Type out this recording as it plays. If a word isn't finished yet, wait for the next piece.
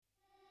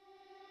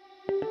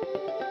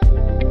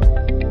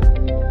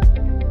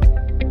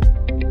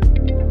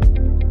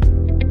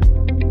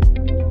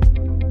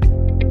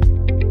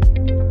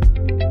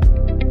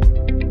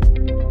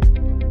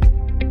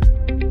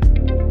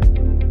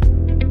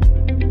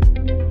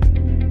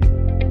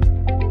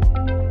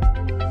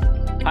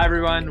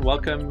everyone.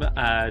 Welcome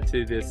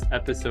to this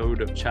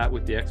episode of Chat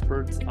with the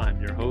Experts. I'm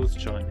your host,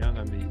 Sean Young.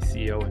 I'm the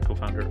CEO and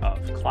co-founder of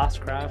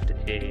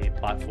Classcraft, a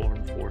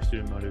platform for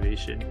student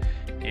motivation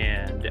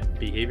and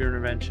behavior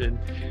intervention.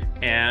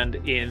 And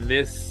in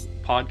this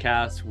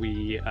podcast,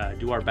 we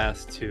do our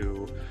best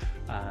to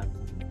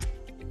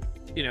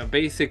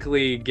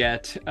basically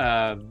get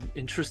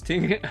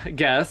interesting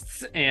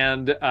guests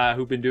and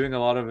who've been doing a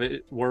lot of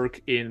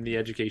work in the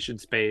education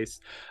space,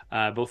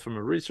 both from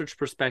a research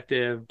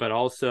perspective, but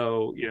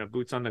also,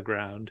 boots on the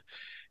ground.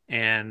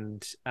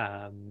 And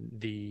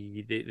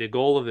the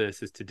goal of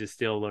this is to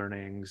distill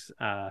learnings,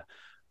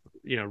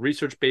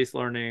 research-based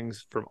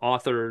learnings from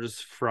authors,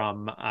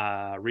 from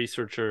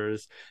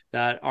researchers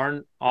that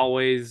aren't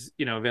always,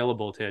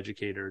 available to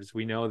educators.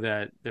 We know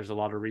that there's a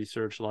lot of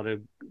research, a lot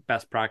of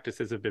best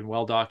practices have been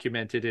well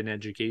documented in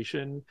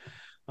education.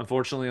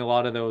 Unfortunately, a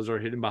lot of those are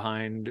hidden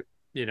behind,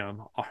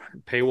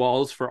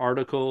 paywalls for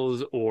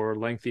articles or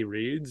lengthy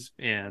reads.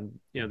 And,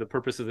 the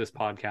purpose of this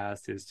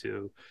podcast is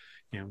to,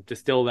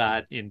 distill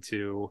that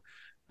into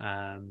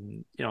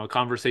a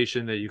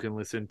conversation that you can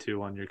listen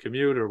to on your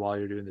commute or while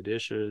you're doing the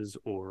dishes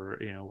or,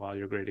 while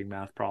you're grading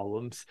math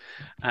problems.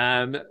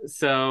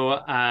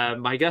 So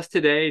my guest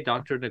today,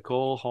 Dr.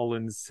 Nikole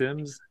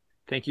Hollins-Sims,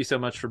 thank you so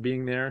much for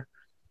being there.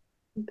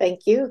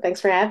 Thank you. Thanks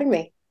for having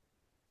me.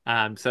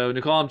 So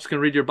Nikole, I'm just going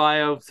to read your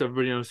bio so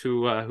everybody knows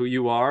who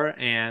you are,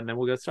 and then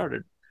we'll get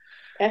started.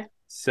 Okay.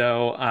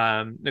 So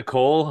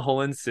Nikole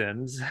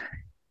Hollins-Sims,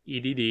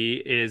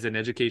 EDD, is an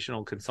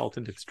educational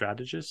consultant and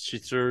strategist. She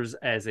serves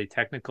as a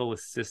technical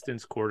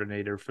assistance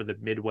coordinator for the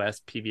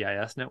Midwest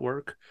PBIS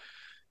network.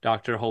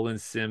 Dr.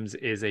 Hollins-Sims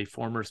is a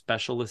former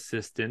special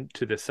assistant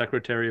to the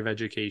Secretary of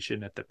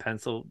Education at the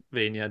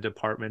Pennsylvania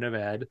Department of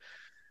Ed.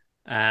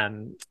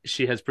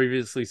 She has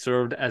previously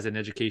served as an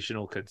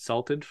educational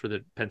consultant for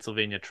the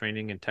Pennsylvania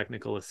Training and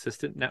Technical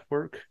Assistant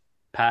Network,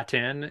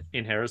 PATAN,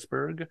 in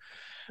Harrisburg,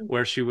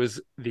 where she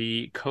was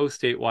the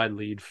co-statewide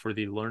lead for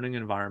the Learning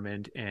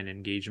Environment and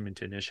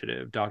Engagement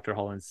Initiative. Dr.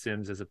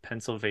 Hollins-Sims is a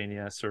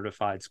Pennsylvania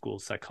certified school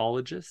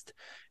psychologist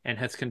and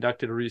has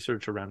conducted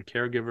research around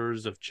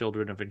caregivers of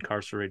children of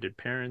incarcerated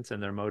parents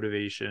and their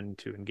motivation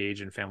to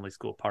engage in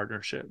family-school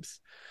partnerships.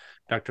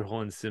 Dr.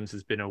 Hollins-Sims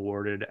has been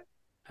awarded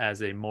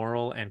as a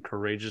moral and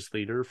courageous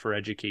leader for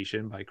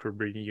education by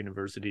Cabrini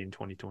University in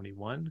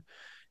 2021.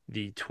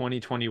 The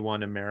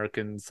 2021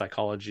 American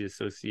Psychology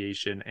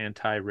Association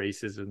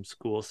Anti-Racism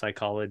School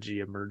Psychology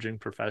Emerging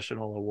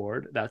Professional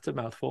Award, that's a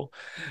mouthful,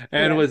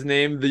 and was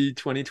named the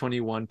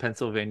 2021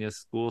 Pennsylvania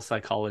School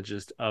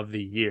Psychologist of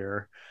the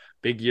Year.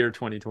 Big year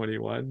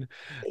 2021.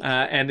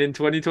 And in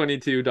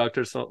 2022,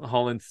 Dr.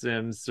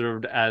 Hollins-Sims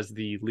served as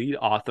the lead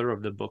author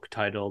of the book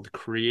titled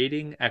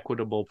Creating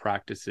Equitable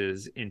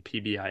Practices in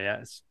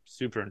PBIS.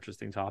 Super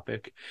interesting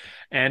topic.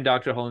 And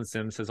Dr.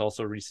 Hollins-Sims has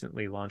also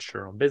recently launched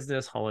her own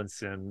business,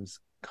 Hollins-Sims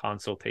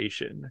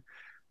Consultation.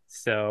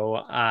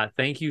 So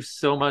thank you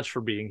so much for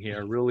being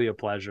here. Really a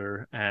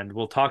pleasure. And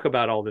we'll talk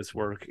about all this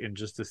work in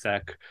just a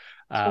sec.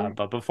 Sure.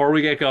 But before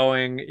we get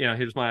going,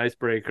 here's my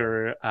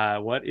icebreaker.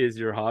 What is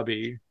your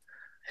hobby?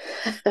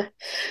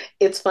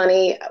 It's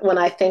funny when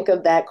I think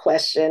of that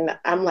question,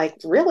 I'm like,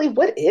 really,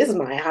 what is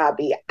my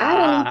hobby? I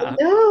don't even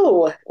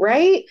know,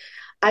 right?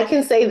 I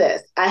can say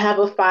this. I have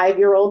a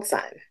 5-year-old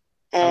son.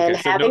 And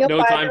okay, so having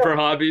no time for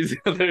hobbies.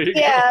 There you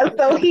go.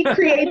 So he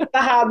creates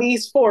the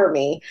hobbies for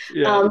me.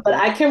 Yeah. But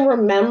I can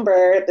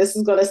remember, this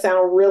is going to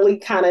sound really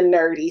kind of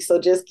nerdy,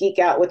 so just geek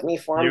out with me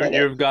for a minute.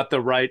 You've got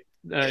the right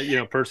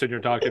person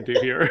you're talking to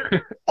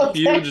here. Okay.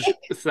 Huge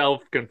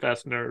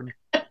self-confessed nerd.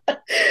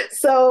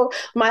 So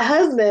my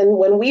husband,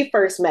 when we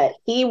first met,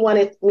 he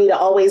wanted me to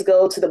always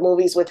go to the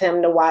movies with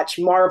him to watch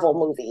Marvel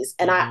movies.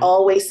 And I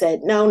always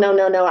said, no,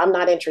 I'm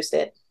not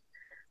interested.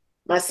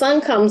 My son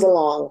comes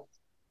along.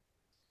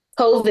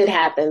 COVID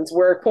happens.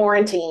 We're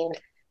quarantined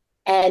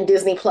and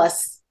Disney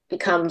Plus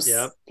becomes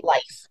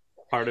life.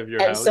 Part of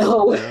your house.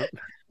 So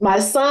my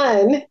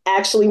son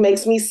actually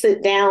makes me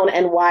sit down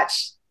and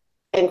watch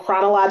in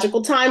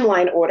chronological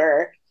timeline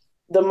order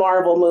the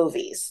Marvel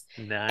movies.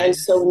 Nice. And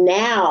so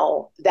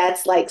now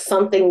that's like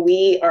something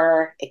we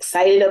are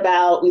excited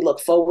about. We look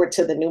forward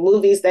to the new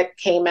movies that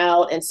came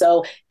out. And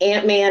so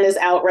Ant-Man is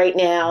out right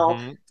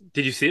now.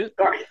 Did you see it?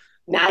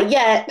 Not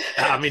yet.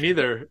 Me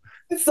neither.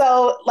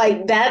 So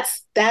like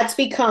that's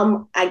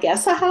become, I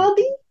guess, a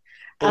hobby.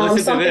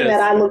 Something that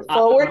I look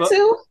forward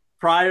to.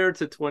 Prior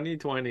to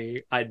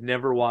 2020, I'd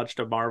never watched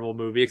a Marvel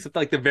movie except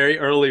like the very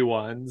early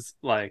ones,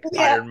 like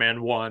Iron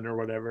Man 1 or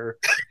whatever.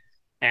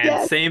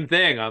 And same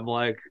thing. I'm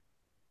like,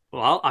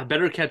 well, I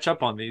better catch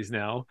up on these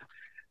now.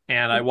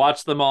 And I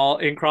watched them all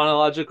in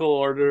chronological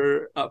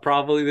order.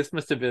 Probably this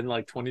must have been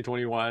like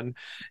 2021.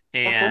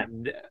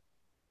 And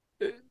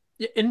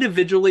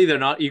individually, they're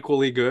not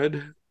equally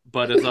good.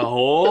 But as a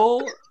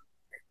whole,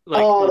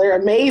 like, they're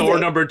amazing. Thor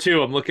number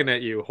 2, I'm looking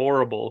at you.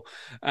 Horrible.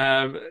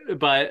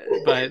 But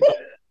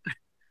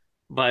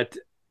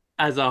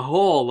as a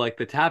whole, like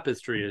the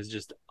tapestry is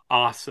just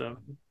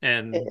awesome.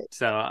 And It-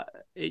 so,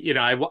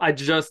 I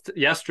just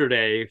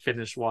yesterday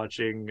finished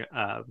watching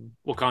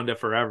Wakanda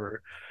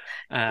Forever,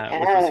 which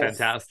was yes,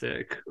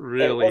 fantastic. it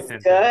Really was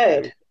good.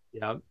 fantastic.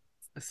 Yeah.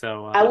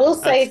 So I will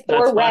that's say that's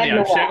Thor funny.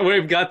 Ragnarok.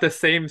 We've got the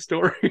same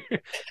story.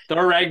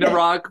 Thor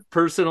Ragnarok,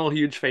 personal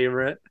huge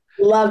favorite.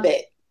 Love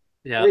it.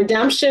 Yeah.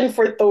 Redemption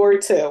for Thor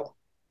too,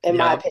 in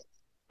my Yeah. opinion.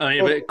 I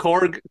mean, Mhm.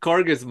 but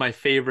Korg is my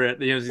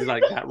favorite. He's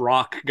like that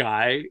rock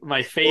guy. My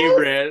Yes.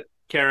 favorite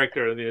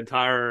character in the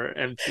entire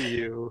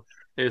MCU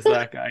is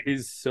that guy.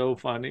 He's so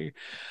funny,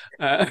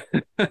 uh,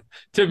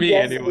 to me,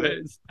 Yes, he is.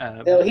 anyways.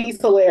 No,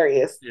 he's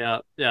hilarious. Yeah,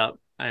 yeah.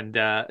 And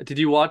did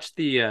you watch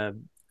the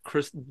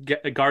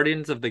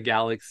Guardians of the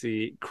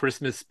Galaxy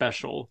Christmas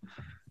special?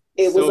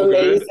 It was So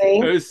good. It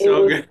amazing. was It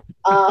so was good.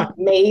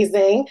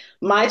 amazing.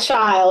 My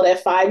child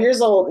at 5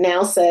 years old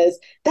now says,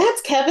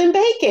 "That's Kevin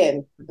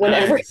Bacon,"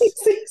 whenever he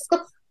Nice. sees him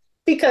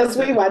because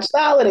we watched the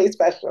holiday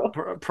special.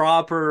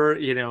 Proper,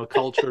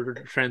 culture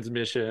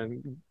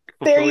transmission,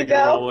 There you fulfilling your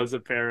go. role as a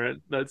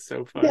parent. That's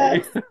so funny.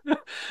 Yes.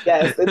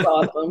 Yes, it's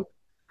awesome.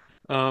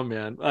 Oh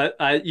man,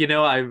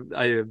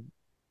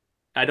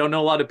 I don't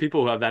know a lot of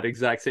people who have that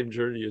exact same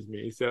journey as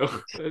me. So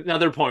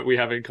another point we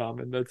have in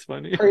common. That's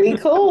funny. Pretty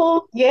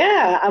cool.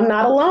 Yeah, I'm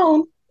not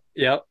alone.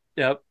 Yep,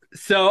 yep.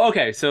 So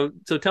okay, so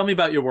tell me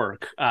about your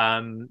work.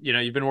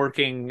 You've been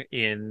working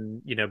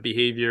in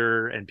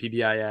behavior and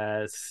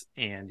PBIS,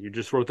 and you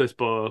just wrote this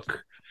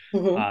book.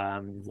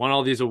 Mhm. Won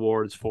all these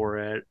awards for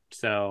it.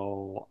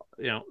 So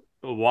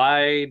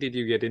why did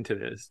you get into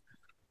this?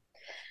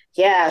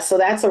 Yeah, so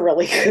that's a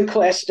really good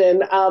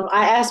question.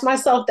 I ask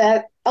myself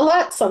that a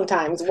lot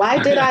sometimes.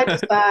 Why did I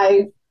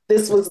decide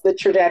this was the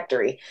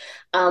trajectory?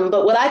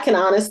 But what I can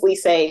honestly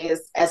say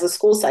is, as a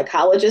school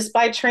psychologist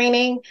by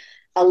training,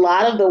 a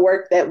lot of the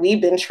work that we've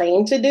been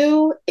trained to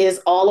do is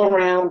all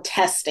around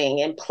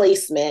testing and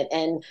placement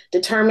and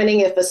determining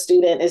if a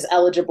student is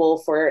eligible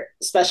for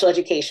special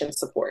education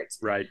supports.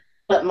 Right.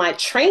 But my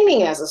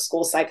training as a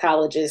school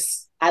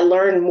psychologist, I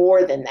learned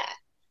more than that.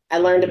 I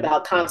learned Hmm.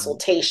 about Hmm.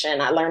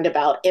 consultation, I learned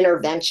about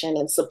intervention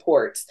and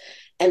supports.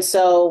 And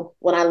so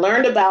when I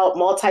learned about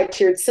multi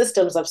tiered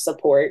systems of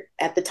support,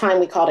 at the time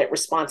we called it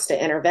response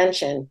to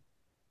intervention,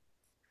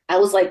 I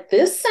was like,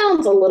 this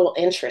sounds a little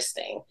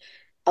interesting,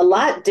 a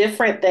lot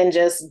different than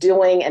just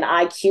doing an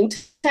IQ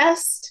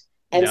test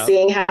and Yep.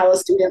 seeing how a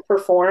student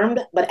performed,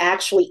 but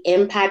actually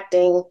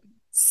impacting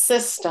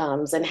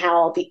systems and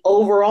how the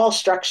overall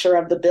structure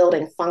of the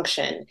building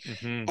functioned.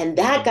 Hmm. And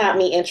that Hmm. got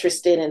me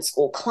interested in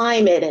school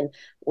climate and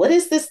what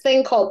is this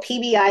thing called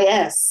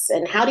PBIS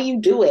and how do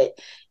you do it?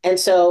 And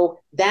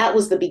so that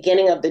was the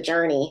beginning of the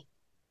journey.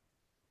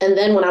 And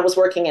then when I was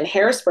working in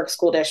Harrisburg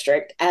School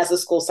District as a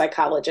school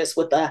psychologist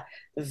with a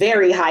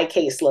very high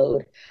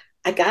caseload,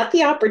 I got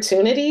the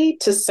opportunity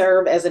to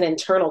serve as an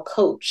internal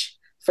coach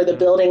for the Hmm.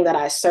 building that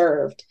I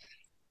served.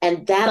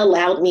 And that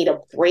allowed me to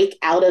break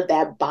out of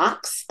that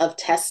box of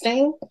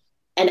testing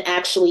and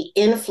actually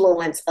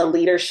influence a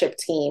leadership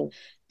team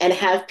and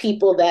have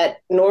people that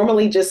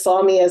normally just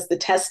saw me as the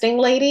testing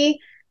lady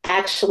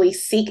actually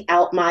seek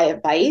out my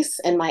advice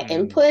and my Hmm.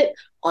 input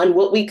on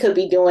what we could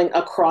be doing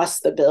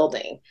across the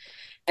building.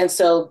 And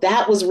so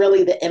that was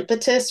really the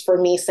impetus for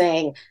me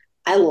saying,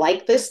 I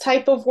like this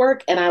type of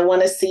work and I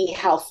want to see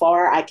how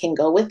far I can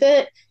go with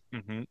it.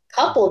 Hmm.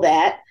 Couple Hmm.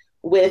 that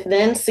with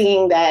then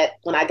seeing that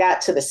when I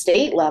got to the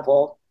state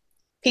level,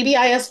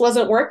 PBIS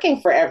wasn't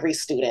working for every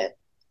student.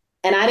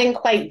 And I didn't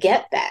quite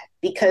get that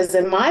because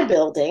in my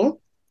building,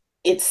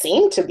 it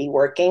seemed to be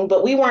working,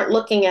 but we weren't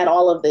looking at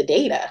all of the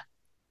data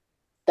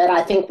that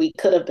I think we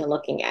could have been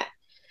looking at.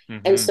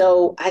 And Hmm.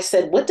 so I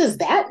said, what does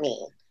that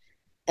mean?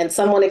 And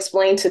someone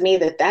explained to me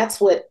that that's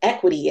what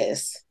equity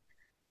is.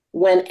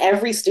 When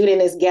every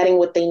student is getting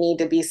what they need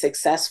to be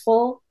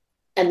successful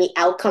and the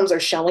outcomes are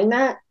showing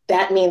that,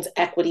 that means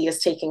equity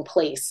is taking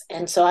place.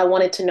 And so I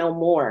wanted to know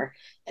more.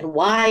 And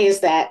why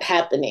is that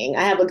happening?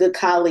 I have a good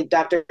colleague,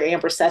 Dr.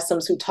 Amber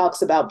Sessoms, who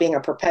talks about being a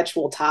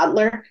perpetual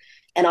toddler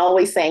and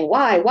always saying,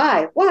 why?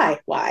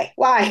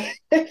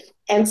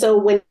 And so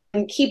when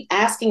you keep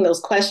asking those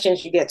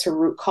questions, you get to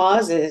root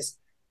causes,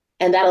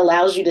 and that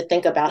allows you to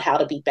think about how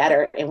to be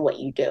better in what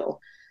you do.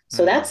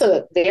 So that's Hmm.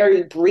 a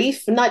very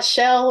brief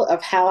nutshell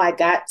of how I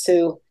got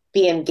to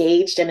be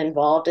engaged and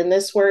involved in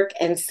this work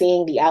and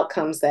seeing the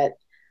outcomes that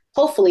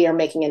hopefully are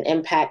making an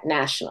impact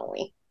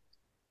nationally.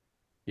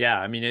 Yeah,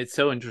 I mean, it's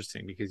so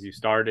interesting because you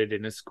started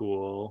in a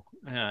school,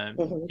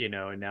 Mm-hmm.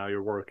 and now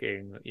you're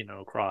working,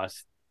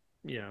 across,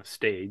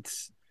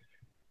 states.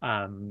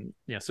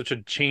 Such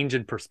a change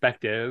in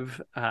perspective.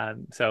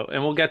 And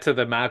we'll get to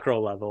the macro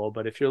level,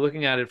 but if you're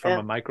looking at it from Yeah.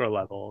 a micro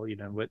level,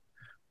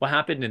 what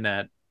happened in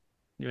that,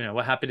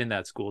 what happened in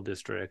that school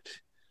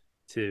district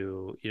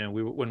to,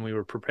 when we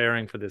were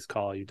preparing for this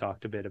call, you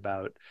talked a bit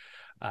about,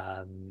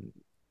 um,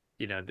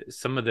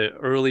 some of the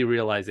early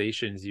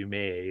realizations you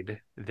made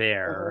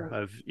there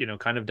Mm-hmm. of,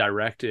 kind of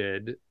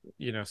directed,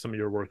 some of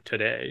your work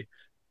today.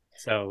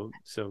 So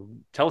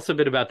tell us a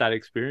bit about that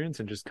experience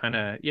and just kind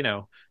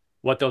of,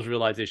 what those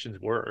realizations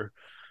were.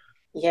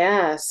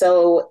 Yeah.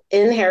 So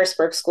in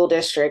Harrisburg School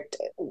District,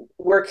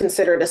 we're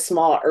considered a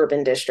small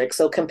urban district.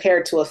 So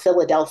compared to a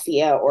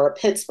Philadelphia or a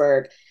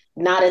Pittsburgh,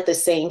 not at the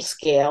same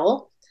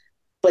scale,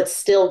 but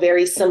still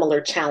very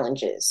similar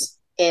challenges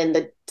in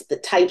the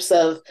types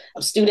of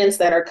students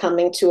that are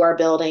coming to our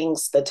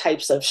buildings, the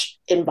types of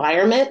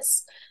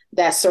environments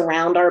that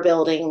surround our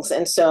buildings.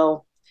 And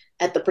so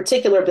at the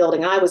particular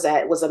building I was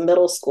at, it was a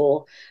middle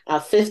school,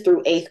 fifth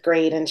through eighth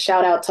grade. And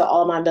shout out to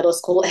all my middle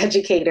school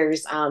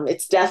educators.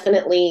 It's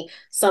definitely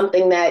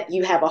something that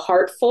you have a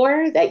heart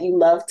for, that you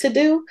love to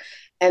do.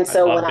 And I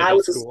so when love I middle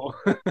was, school.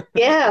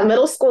 yeah,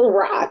 middle school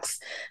rocks.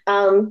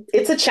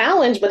 It's a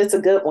challenge, but it's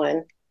a good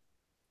one.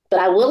 But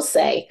I will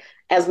say,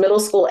 as middle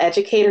school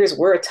educators,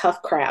 we're a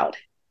tough crowd.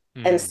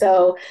 And Hmm.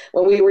 so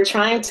when we were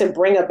trying to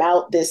bring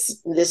about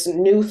this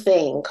new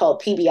thing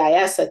called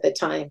PBIS at the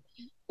time,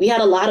 we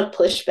had a lot of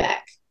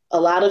pushback,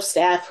 a lot of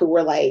staff who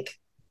were like,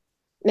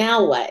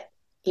 now what?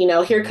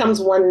 Here comes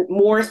Hmm. one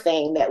more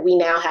thing that we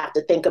now have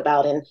to think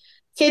about. And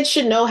kids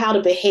should know how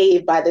to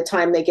behave by the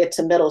time they get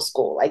to middle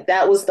school. Like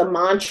that was the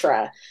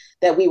mantra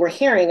that we were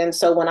hearing. And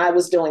so when I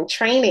was doing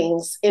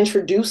trainings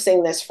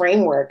introducing this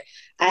framework,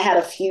 I had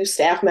a few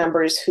staff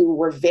members who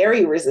were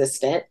very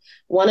resistant,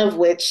 one of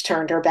which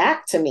turned her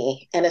back to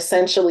me and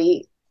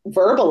essentially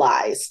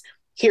verbalized,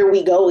 here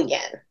we go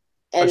again.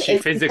 Oh, And she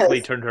it's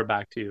physically because, turned her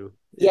back to you.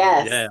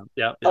 yes, Yeah,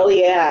 yeah, oh, yeah.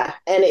 yeah.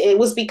 And it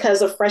was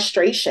because of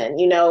frustration.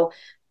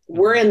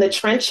 We're in the Hmm.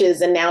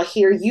 trenches, and now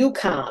here you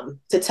come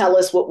to tell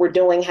us what we're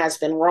doing has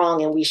been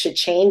wrong and we should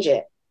change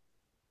it.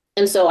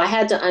 And so I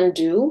had to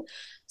undo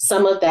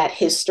some of that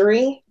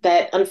history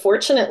that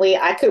unfortunately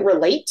I could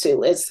relate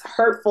to. As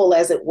hurtful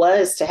as it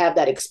was to have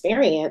that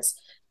experience,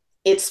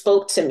 it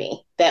spoke to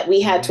me that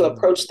we had to Hmm.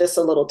 approach this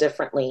a little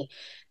differently.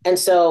 And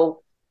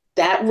so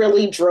that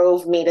really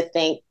drove me to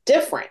think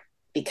different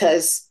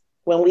because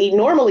when we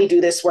normally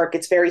do this work,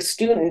 it's very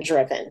student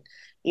driven.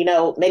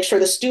 Make sure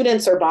the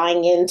students are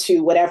buying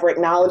into whatever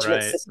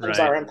acknowledgement Right, systems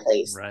right, are in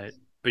place. right.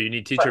 But you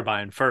need teacher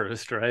buy-in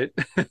first, right?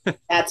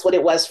 That's what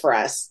it was for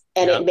us.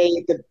 And Yep. it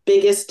made the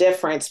biggest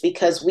difference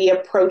because we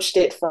approached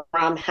it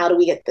from how do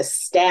we get the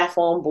staff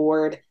on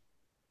board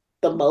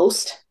the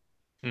most?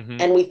 Hmm.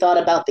 And we thought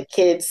about the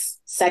kids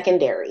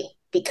secondary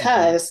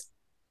Hmm. because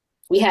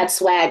we had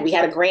swag, we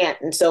had a grant.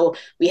 And so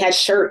we had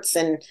shirts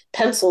and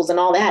pencils and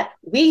all that.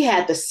 We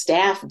had the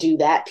staff do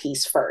that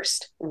piece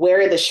first,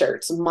 wear the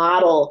shirts,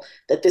 model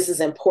that this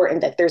is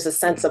important, that there's a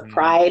sense of Hmm.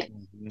 pride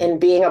Hmm. in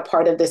being a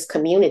part of this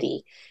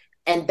community.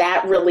 And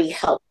that really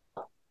helped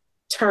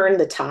turn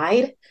the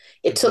tide.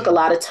 It took a Hmm.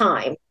 lot of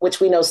time, which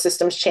we know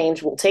systems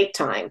change will take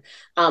time.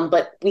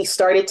 But we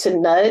started to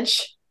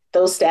nudge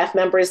those staff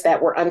members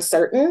that were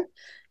uncertain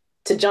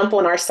to jump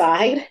on our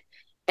side.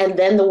 And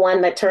then the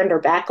one that turned her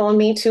back on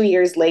me 2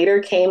 years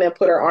later came and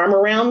put her arm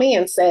around me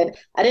and said,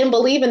 I didn't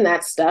believe in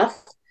that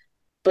stuff,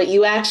 but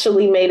you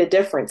actually made a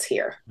difference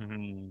here.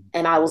 Hmm.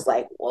 And I was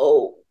like,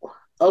 whoa,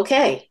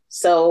 okay,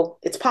 so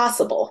it's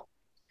possible.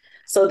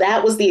 So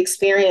that was the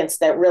experience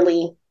that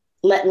really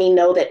let me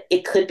know that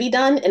it could be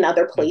done in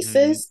other Hmm.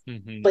 places,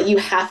 Hmm. but you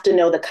have to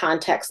know the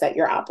context that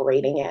you're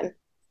operating in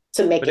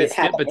to make But it it's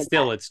have but an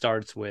still impact. it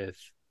starts with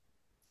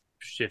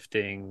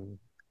shifting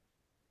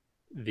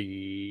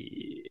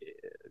the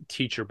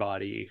teacher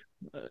body,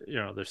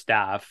 their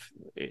staff.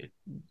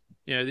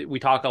 We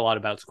talk a lot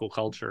about school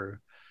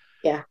culture,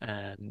 Yeah.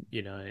 and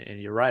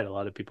and you're right. A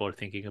lot of people are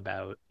thinking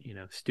about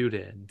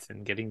students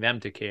and getting them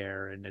to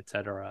care and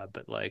etc.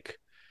 But like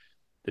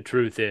the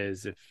truth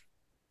is, if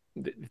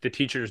the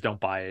teachers don't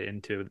buy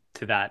into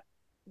that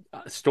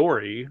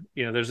story,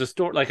 there's a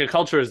story. Like a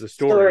culture is a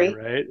story, Story.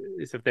 right?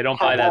 So if they don't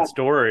How buy that that.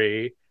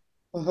 story,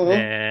 Mm-hmm.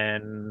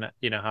 then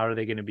how are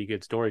they going to be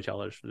good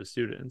storytellers for the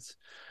students?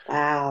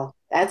 Wow.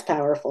 That's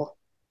powerful.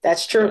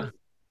 That's Yeah. true.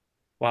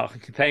 Wow.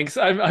 Thanks.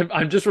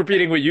 I'm just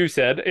repeating what you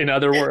said in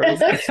other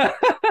words.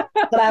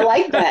 But I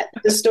like that.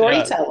 The Yeah.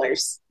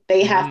 storytellers,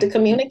 they have to Hmm.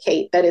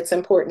 communicate that it's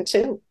important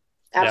too.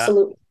 Yeah.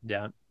 Absolutely.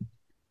 Yeah.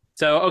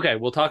 So okay,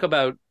 we'll talk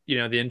about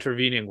the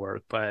intervening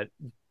work, but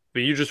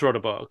you just wrote a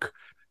book,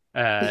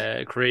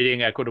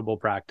 creating equitable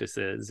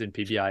practices in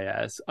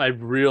PBIS. I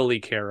really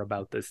care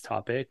about this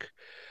topic.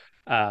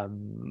 I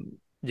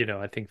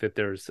think that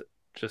there's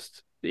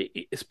just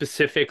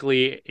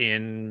specifically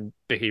in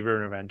behavior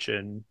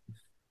intervention,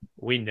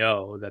 we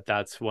know that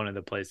that's one of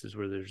the places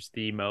where there's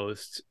the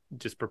most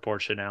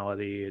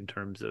disproportionality in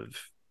terms of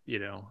you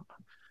know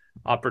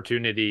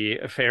opportunity,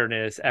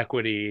 fairness,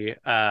 equity,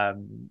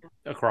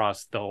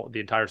 across the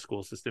entire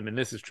school system, and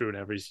this is true in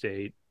every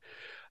state.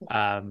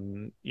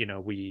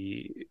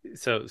 We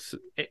so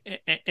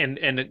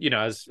and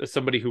as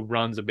somebody who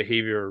runs a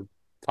behavior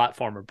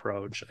platform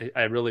approach,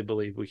 I really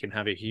believe we can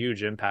have a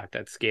huge impact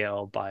at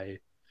scale by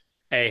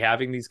a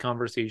having these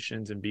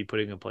conversations and b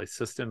putting in place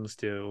systems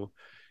to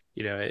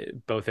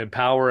both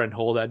empower and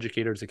hold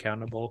educators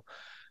accountable.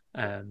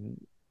 um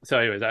so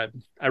anyways,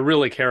 I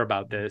really care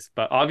about this,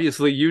 but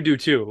obviously you do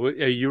too.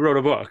 You wrote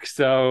a book,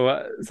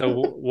 so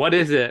what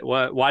is it,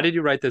 why did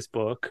you write this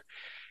book,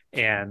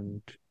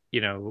 and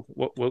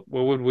what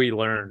would we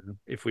learn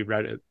if we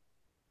read it?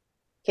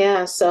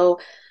 Yeah. So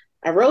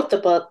I wrote the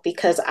book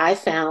because I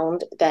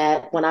found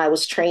that when I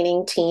was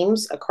training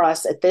teams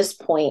across at this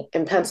point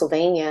in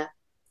Pennsylvania,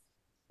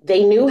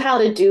 they knew how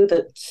to do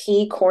the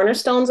key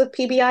cornerstones of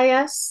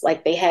PBIS.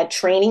 Like they had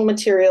training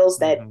materials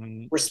that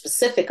Hmm. were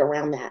specific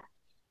around that.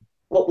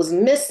 What was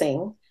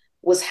missing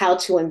was how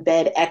to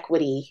embed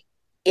equity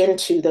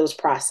into those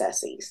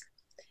processes.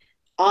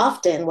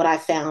 Often, what I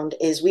found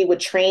is we would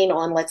train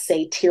on, let's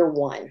say, tier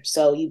one.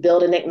 So you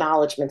build an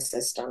acknowledgement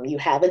system, you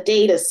have a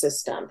data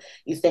system,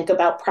 you think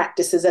about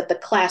practices at the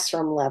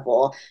classroom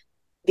level,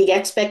 the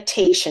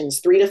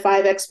expectations, 3 to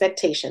 5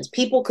 expectations.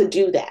 People could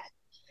do that.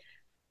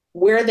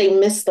 Where they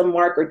missed the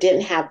mark or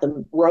didn't have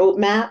the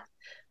roadmap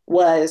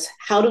was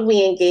how do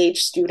we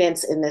engage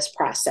students in this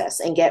process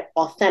and get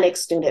authentic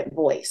student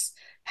voice?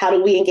 How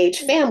do we engage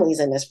families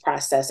in this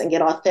process and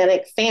get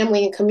authentic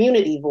family and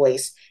community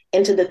voice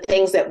into the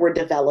things that we're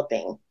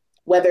developing,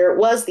 whether it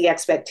was the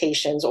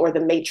expectations or the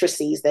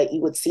matrices that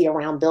you would see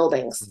around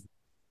buildings?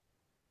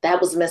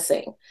 That was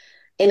missing.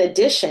 In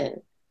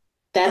addition,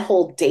 that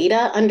whole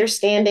data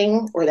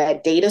understanding or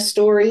that data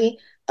story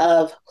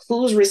of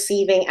who's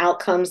receiving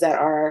outcomes that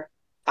are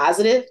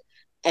positive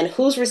and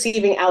who's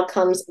receiving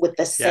outcomes with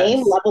the same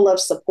Yes. level of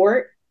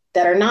support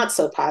that are not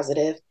so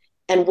positive,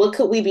 and what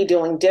could we be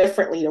doing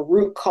differently to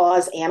root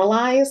cause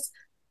analyze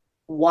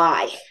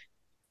why.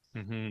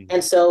 Hmm.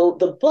 And so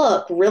the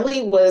book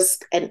really was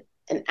an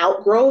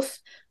outgrowth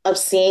of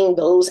seeing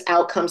those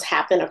outcomes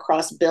happen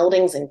across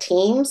buildings and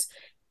teams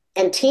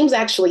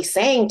actually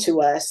saying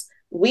to us,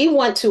 we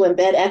want to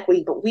embed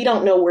equity, but we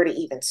don't know where to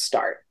even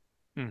start.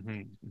 Hmm.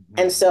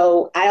 And Hmm.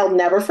 so I'll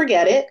never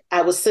forget it.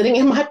 I was sitting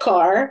in my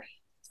car,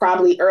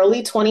 probably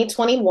early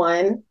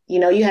 2021. You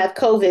know, you have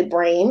COVID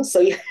brain, so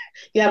you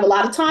have a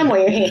lot of time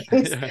on your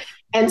hands. Yeah.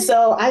 And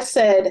so I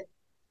said,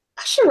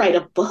 I should write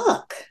a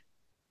book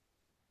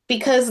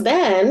because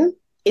then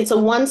it's a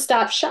one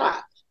stop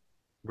shop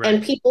and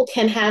Right. people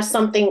can have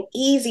something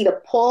easy to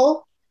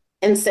pull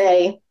and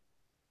say,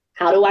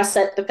 how do I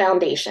set the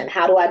foundation?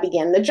 How do I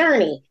begin the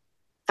journey?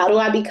 How do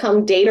I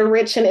become data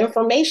rich and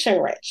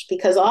information rich?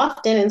 Because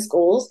often in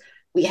schools,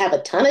 we have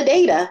a ton of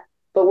data,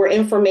 but we're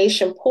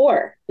information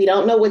poor. We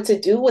don't know what to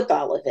do with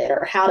all of it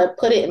or how to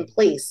put it in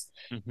place.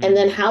 And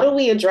then Hmm. how do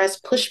we address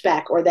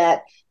pushback or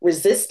that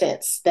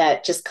resistance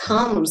that just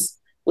comes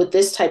with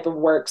this type of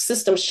work?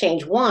 Systems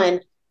change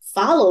one,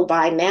 followed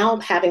by now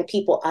having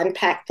people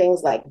unpack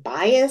things like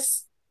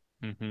bias.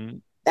 Hmm.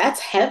 That's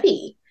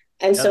heavy.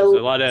 And Yeah, there's a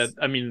so, lot of,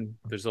 I mean,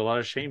 there's a lot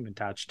of shame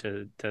attached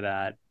to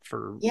that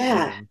for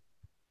yeah. even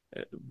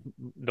uh,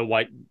 the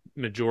white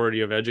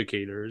majority of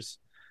educators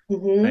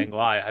Mm-hmm. saying,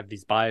 well, I have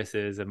these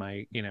biases. Am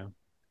I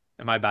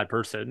a bad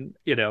person?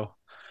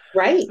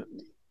 Right.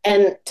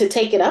 And to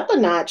take it up a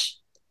notch,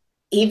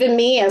 even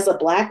me as a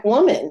Black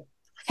woman,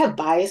 I have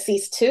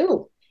biases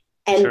too.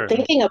 And Sure.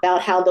 thinking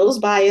about how those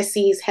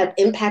biases have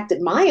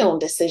impacted my own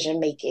decision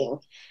making,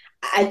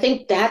 I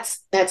think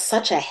that's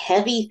such a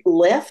heavy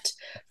lift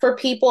for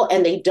people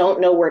and they don't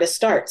know where to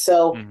start.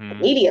 So Hmm.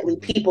 immediately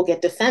Hmm. people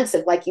get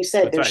defensive. Like you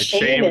said, That's there's right.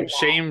 shame in that.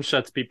 Shame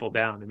shuts people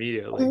down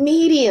immediately.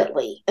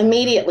 Immediately, Hmm.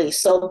 immediately.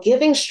 So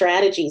giving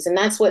strategies, and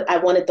that's what I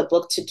wanted the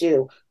book to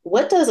do.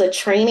 What does a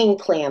training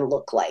plan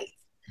look like?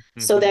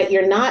 So Hmm. that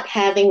you're not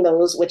having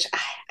those, which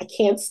I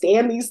can't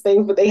stand these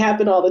things, but they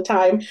happen all the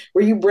time,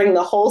 where you bring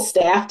the whole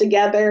staff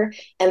together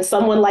and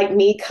someone like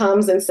me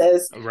comes and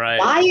says, Right.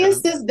 Yeah.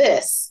 bias is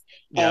this,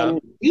 Yeah.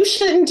 and you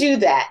shouldn't do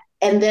that.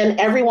 And then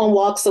everyone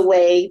walks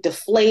away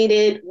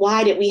deflated.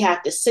 Why did we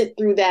have to sit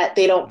through that?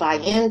 They don't buy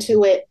Hmm.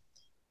 into it.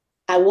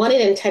 I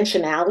wanted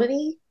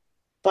intentionality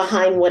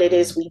behind what it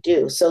is Hmm. we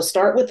do. So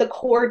start with the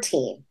core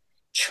team,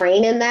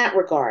 train in that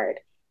regard,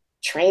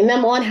 train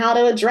them on how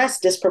to address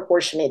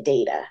disproportionate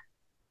data,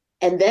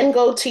 and then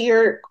go to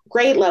your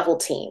grade level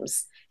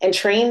teams and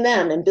train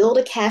them and build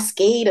a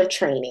cascade of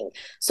training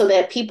so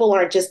that people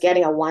aren't just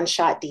getting a one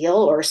shot deal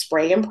or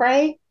spray and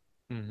pray,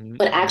 Hmm.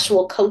 but Hmm.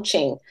 actual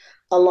coaching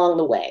along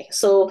the way.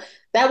 So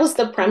that was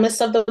the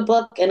premise of the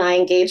book. And I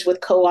engaged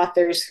with co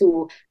authors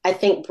who I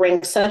think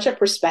bring such a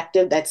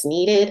perspective that's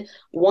needed.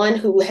 One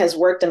who has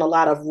worked in a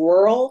lot of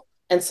rural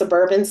and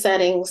suburban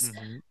settings,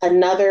 Hmm.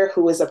 another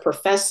who is a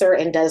professor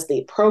and does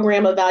the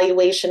program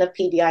evaluation of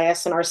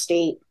PBIS in our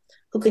state,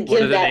 who could What are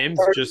give the that names,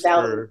 third just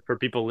value. for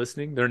people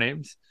listening? Their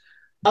names.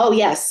 Oh,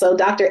 yes. So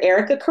Dr.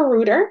 Erica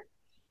Karuder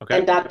Okay.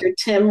 and Dr.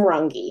 Tim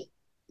Runge.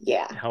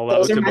 Yeah, Hello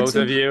those are to my both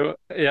two. of you.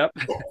 Yep.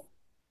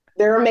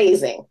 They're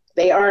amazing.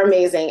 They are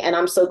amazing. And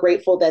I'm so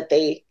grateful that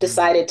they Mhm.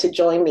 decided to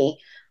join me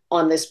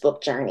on this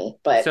book journey.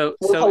 But So,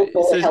 we're so,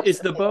 hopeful so it helps is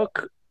them. the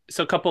book?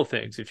 So, a couple of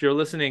things. If you're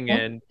listening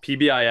in,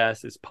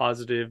 PBIS is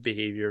positive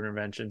behavior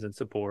interventions and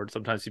support.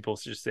 Sometimes people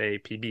just say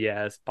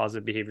PBS,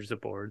 positive behavior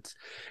supports,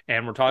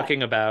 and we're Yeah.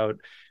 talking about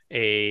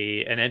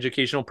an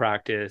educational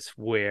practice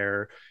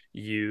where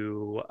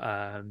You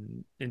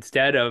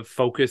instead of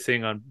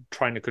focusing on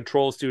trying to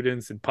control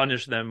students and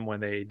punish them when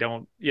they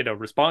don't,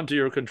 respond to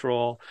your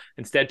control,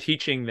 instead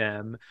teaching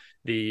them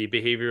the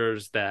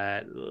behaviors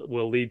that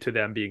will lead to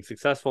them being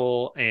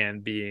successful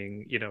and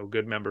being,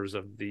 good members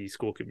of the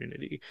school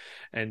community.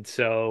 And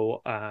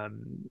so,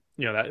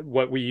 that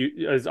what we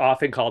is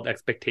often called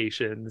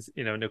expectations.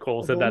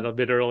 Nikole said that a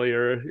bit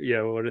earlier.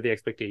 What are the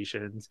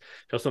expectations?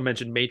 She also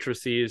mentioned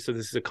matrices. So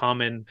this is a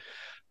common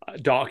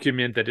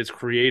document that is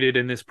created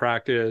in this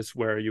practice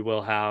where you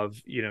will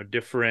have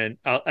different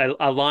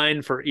a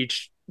line for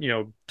each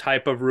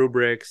type of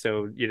rubric.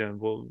 So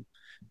we'll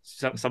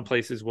some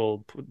places will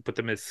put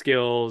them as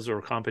skills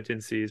or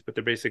competencies, but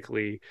they're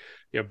basically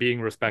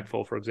being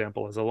respectful, for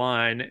example, as a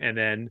line. And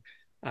then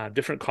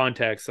different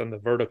contexts on the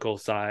vertical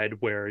side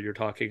where you're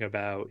talking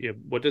about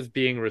what does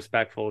being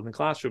respectful in the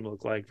classroom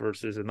look like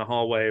versus in the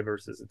hallway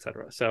versus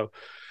etc. So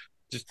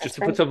just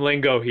to put some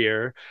lingo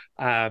here.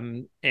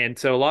 And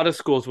so a lot of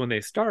schools, when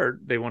they start,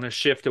 they want to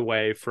shift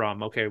away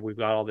from, okay, we've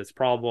got all this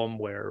problem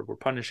where we're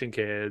punishing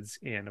kids.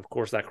 And of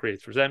course, that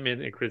creates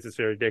resentment. It creates this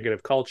very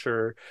negative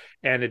culture,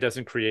 and it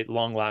doesn't create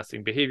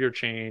long-lasting behavior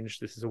change.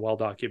 This is a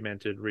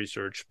well-documented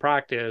research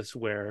practice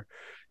where,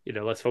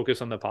 let's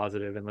focus on the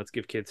positive and let's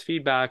give kids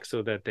feedback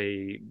so that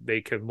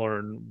they can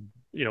learn,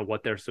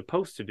 what they're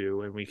supposed to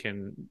do, and we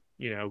can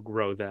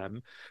grow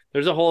them.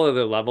 There's a whole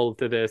other level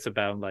to this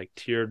about like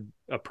tiered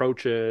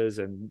approaches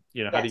and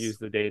how to use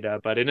the data,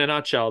 but in a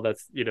nutshell,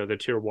 that's the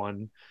tier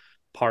one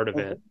part of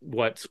it,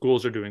 what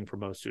schools are doing for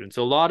most students.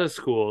 So a lot of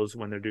schools,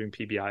 when they're doing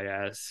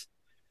PBIS,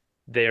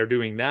 they are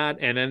doing that,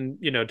 and then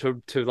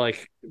to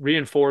like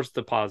reinforce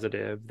the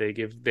positive,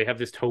 they have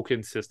this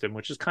token system,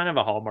 which is kind of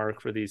a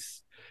hallmark for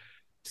these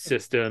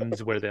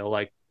systems where they'll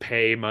like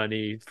pay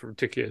money for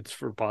tickets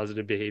for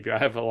positive behavior. I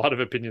have a lot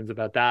of opinions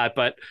about that,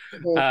 but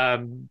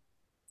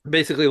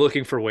basically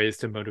looking for ways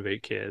to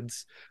motivate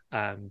kids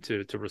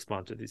to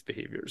respond to these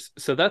behaviors.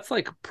 So that's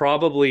like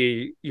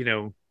probably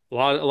a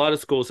lot of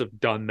schools have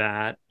done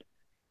that,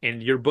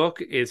 and your book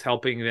is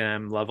helping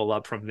them level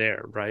up from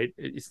there, right?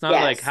 It's not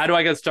like, how do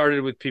I get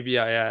started with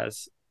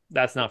PBIS?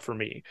 That's not for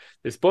me.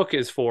 This book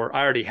is for,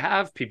 I already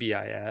have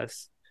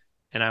PBIS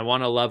and I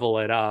want to level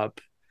it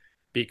up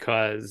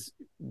because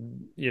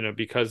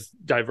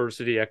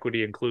diversity,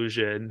 equity,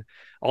 inclusion,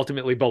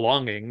 ultimately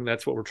belonging,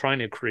 that's what we're trying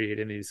to create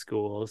in these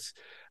schools,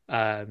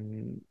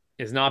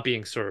 is not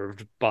being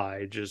served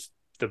by just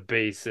the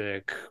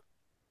basic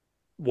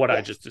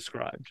I just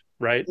described,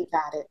 right? You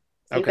got it.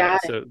 Okay,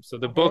 so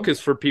the book is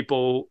for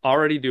people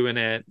already doing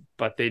it,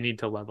 but they need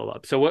to level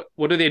up. So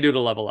what do they do to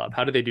level up?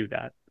 How do they do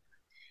that?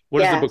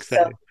 What does the book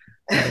say?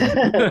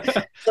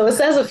 So it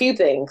says a few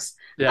things.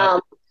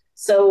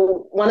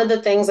 So one of the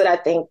things that I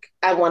think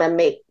I want to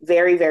make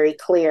very, very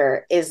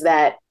clear is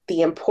that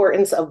the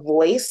importance of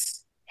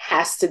voice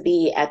has to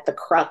be at the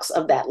crux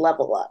of that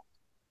level up.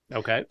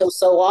 Okay.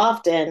 So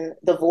often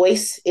the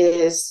voice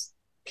is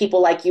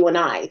people like you and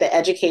I, the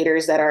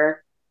educators that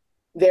are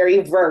very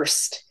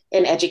versed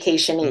in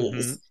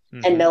educationese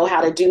and know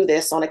how to do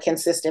this on a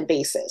consistent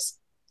basis.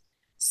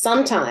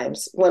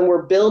 Sometimes when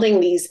we're building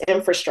these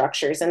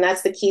infrastructures, and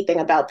that's the key thing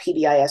about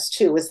PBIS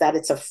too, is that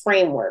it's a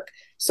framework.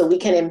 So we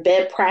can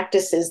embed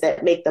practices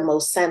that make the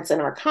most sense in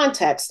our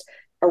context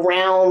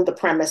around the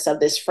premise of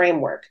this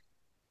framework.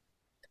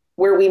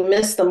 Where we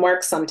miss the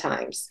mark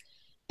sometimes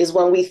is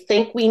when we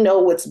think we know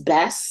what's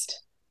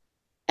best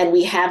and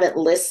we haven't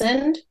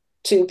listened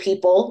to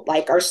people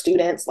like our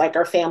students, like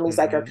our families,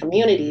 like our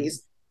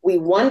communities. We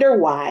wonder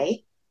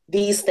why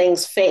these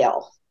things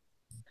fail.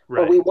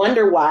 Right. Or we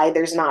wonder why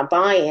there's not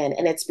buy-in.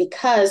 And it's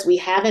because we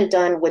haven't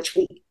done, which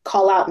we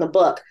call out in the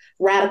book,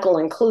 radical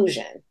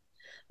inclusion,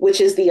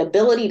 which is the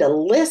ability to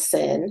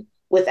listen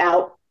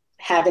without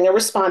having a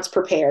response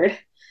prepared,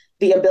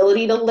 the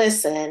ability to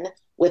listen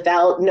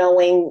without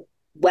knowing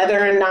whether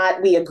or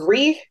not we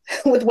agree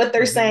with what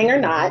they're saying or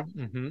not,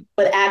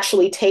 but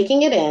actually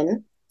taking it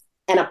in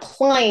and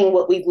applying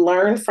what we've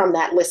learned from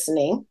that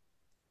listening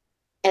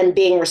and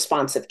being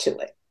responsive to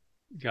it.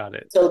 Got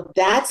it. So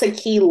that's a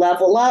key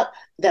level up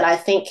that I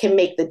think can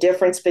make the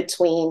difference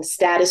between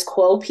status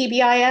quo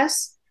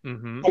PBIS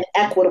and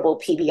equitable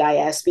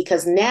PBIS,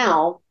 because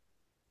now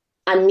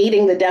I'm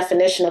meeting the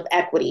definition of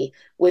equity,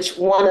 which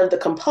one of the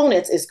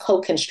components is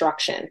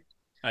co-construction.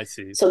 I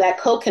see. So that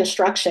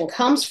co-construction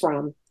comes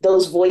from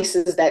those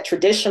voices that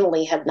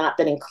traditionally have not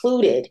been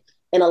included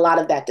in a lot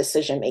of that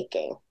decision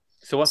making.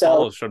 So what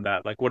follows from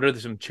that? Like, what are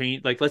some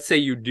change? Like, let's say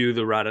you do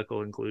the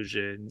radical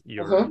inclusion,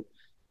 you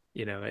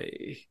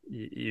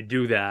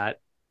do that.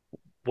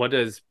 What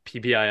does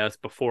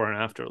PBIS before and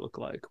after look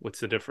like? What's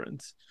the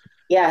difference?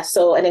 Yeah,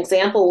 so an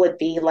example would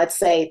be, let's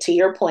say, to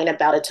your point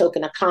about a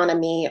token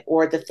economy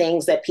or the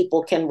things that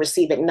people can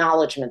receive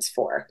acknowledgments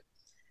for.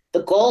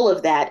 The goal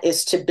of that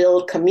is to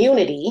build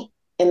community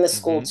in the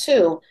school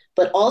too,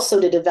 but also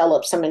to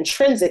develop some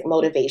intrinsic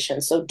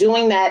motivation. So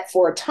doing that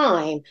for a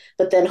time,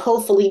 but then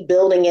hopefully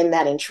building in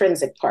that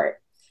intrinsic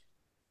part.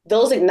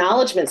 Those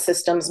acknowledgement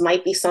systems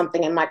might be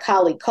something, and my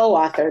colleague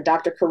co-author,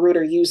 Dr.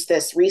 Karuter, used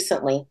this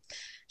recently.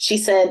 She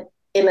said,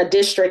 in a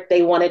district,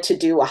 they wanted to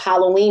do a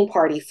Halloween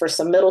party for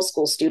some middle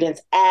school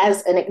students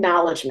as an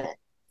acknowledgement.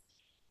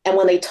 And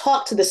when they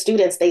talked to the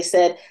students, they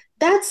said,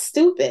 that's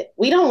stupid.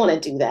 We don't want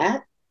to do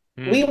that.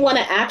 We want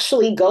to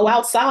actually go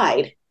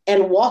outside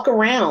and walk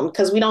around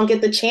because we don't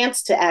get the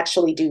chance to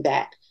actually do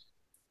that.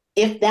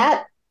 If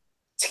that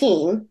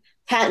team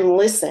hadn't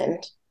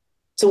listened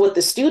to what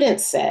the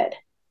students said,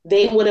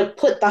 they would have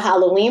put the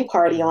Halloween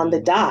party on the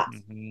dock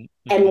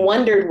and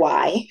wondered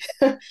why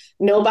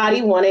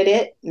nobody wanted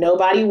it,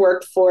 nobody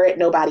worked for it,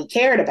 nobody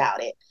cared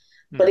about it.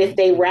 But if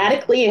they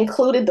radically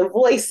included the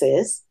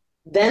voices,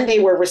 then they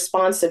were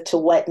responsive to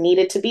what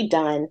needed to be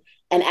done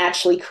and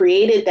actually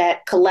created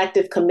that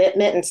collective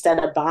commitment instead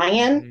of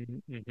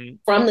buy-in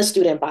from the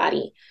student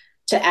body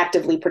to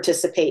actively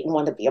participate and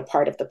want to be a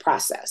part of the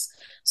process.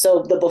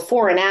 So the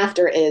before and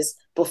after is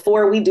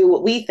before we do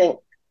what we think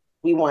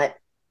we want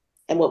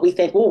and what we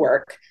think will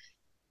work.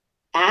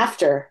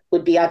 After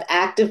would be I've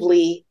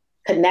actively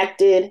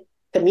connected,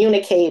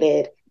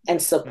 communicated,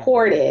 and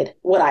supported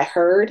what I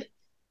heard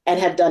and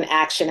have done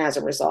action as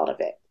a result of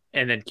it.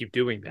 And then keep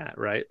doing that,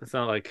 right? It's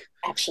not like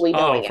actually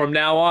doing from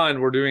now on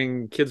we're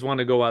doing kids want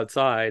to go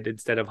outside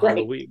instead of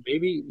Halloween.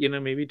 Maybe,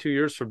 maybe 2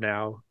 years from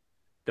now,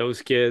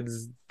 those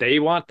kids, they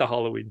want the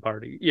Halloween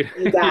party. You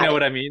know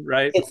what I mean,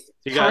 right?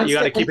 You got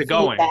to keep it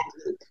going.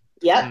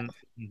 Yep.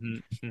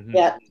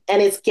 Yep.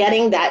 And it's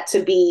getting that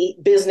to be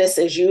business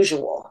as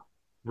usual.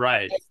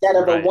 Right. Instead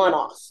of a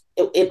one-off.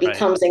 It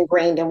becomes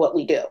ingrained in what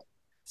we do.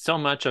 So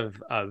much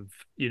of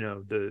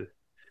the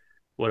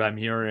what I'm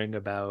hearing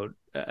about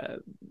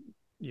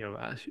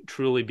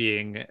truly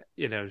being,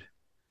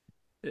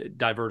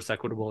 diverse,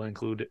 equitable,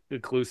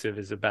 inclusive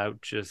is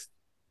about just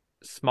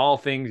small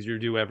things you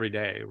do every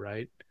day,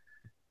 right?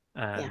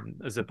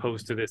 As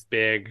opposed to this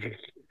big,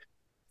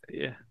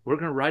 we're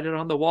going to write it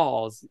on the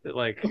walls,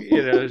 like,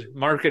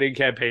 marketing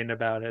campaign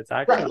about it. It's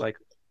actually like,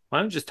 why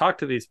don't you just talk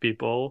to these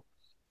people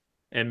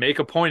and make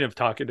a point of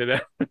talking to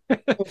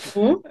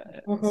them?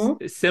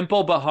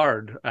 Simple but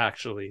hard,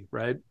 actually,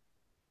 right?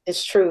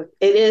 It's true.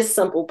 It is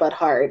simple but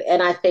hard.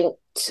 And I think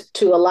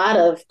to a lot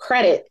of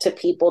credit to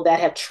people that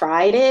have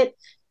tried it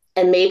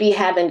and maybe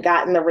haven't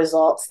gotten the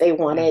results they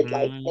wanted.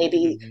 Like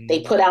maybe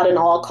they put out an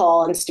all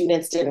call and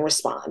students didn't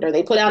respond, or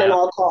they put out an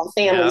all call,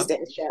 families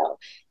didn't show.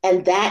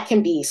 And that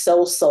can be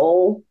so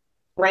soul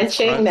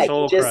wrenching that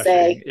you just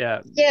say,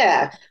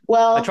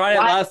 well, I tried it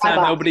last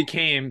time. Nobody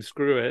came.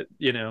 Screw it.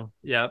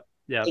 Yep.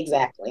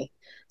 Exactly.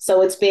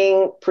 So it's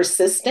being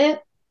persistent.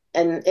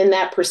 And in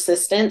that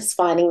persistence,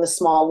 finding the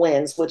small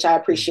wins, which I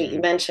appreciate you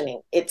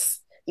mentioning.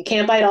 You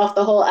can't bite off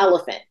the whole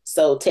elephant.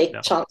 So take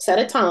chunks at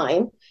a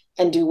time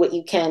and do what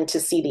you can to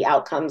see the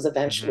outcomes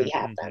eventually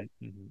happen.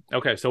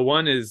 Okay. So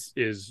one is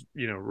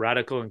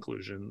radical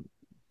inclusion.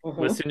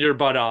 Listen your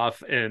butt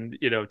off and,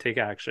 take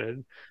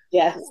action.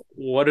 Yes.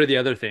 What are the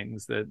other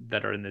things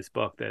that are in this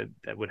book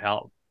that would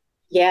help?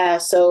 Yeah.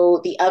 So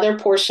the other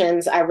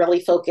portions I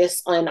really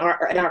focus on, and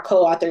our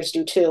co-authors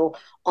do too,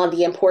 on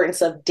the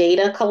importance of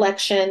data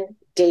collection,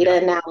 data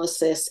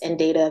analysis, and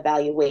data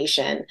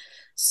evaluation.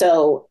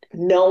 So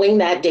knowing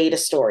that data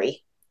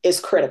story is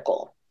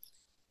critical.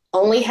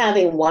 Only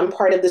having one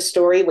part of the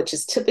story, which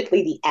is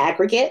typically the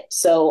aggregate,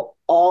 so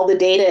all the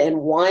data in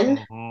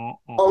one,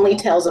 only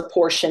tells a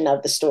portion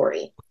of the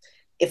story.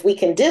 If we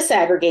can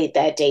disaggregate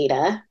that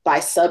data by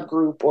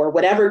subgroup or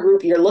whatever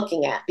group you're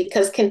looking at,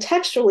 because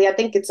contextually, I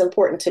think it's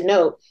important to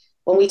note,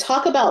 when we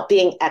talk about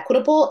being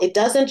equitable, it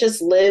doesn't just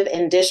live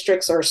in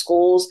districts or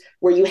schools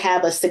where you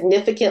have a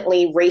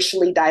significantly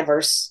racially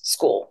diverse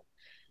school.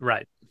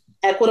 Right.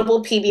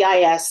 Equitable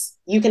PBIS,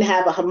 you can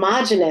have a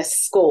homogenous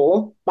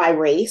school by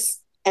race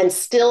and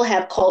still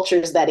have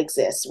cultures that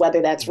exist,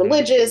 whether that's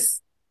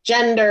religious,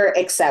 gender,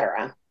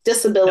 etc.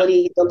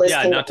 Disability, the list.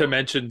 Yeah, not to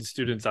mention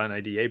students on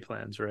IDA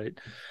plans, right?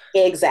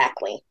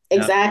 Exactly.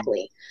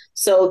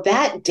 So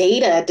that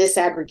data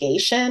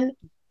disaggregation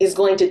is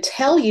going to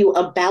tell you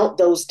about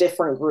those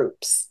different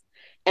groups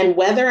and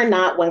whether or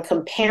not, when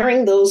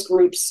comparing those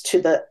groups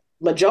to the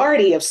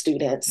majority of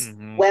students,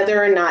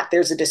 whether or not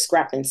there's a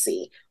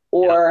discrepancy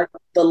or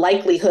the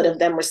likelihood of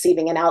them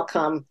receiving an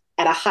outcome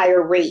at a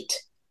higher rate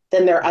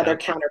than their other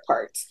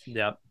counterparts.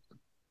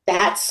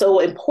 That's so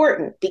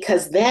important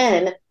because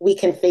then we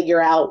can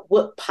figure out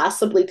what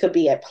possibly could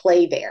be at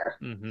play there.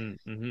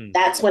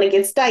 That's when it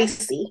gets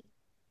dicey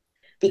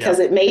because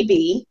it may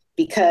be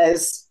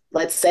because,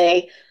 let's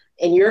say,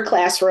 in your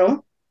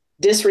classroom,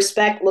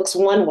 disrespect looks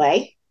one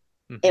way.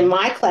 In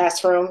my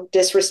classroom,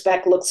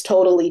 disrespect looks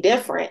totally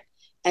different.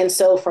 And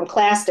so from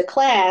class to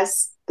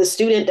class, the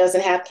student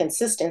doesn't have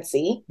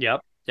consistency.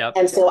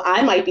 And so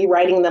I might be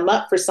writing them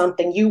up for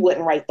something you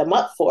wouldn't write them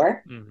up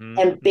for.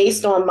 And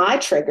based on my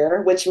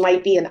trigger, which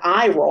might be an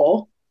eye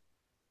roll,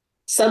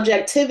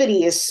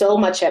 subjectivity is so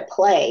much at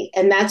play.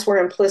 And that's where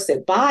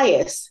implicit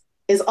bias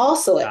is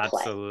also at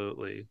play.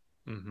 Absolutely.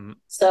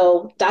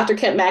 So Dr.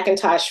 Kent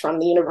McIntosh from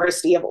the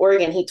University of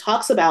Oregon, he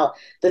talks about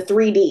the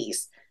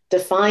 3Ds: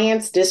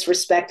 defiance,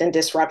 disrespect, and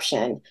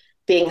disruption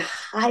being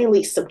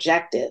highly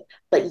subjective,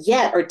 but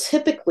yet are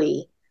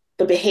typically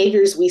the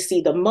behaviors we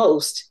see the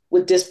most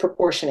with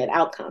disproportionate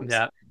outcomes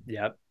Yeah.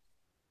 Yeah.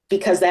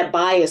 because that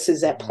bias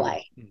is at Mm-hmm.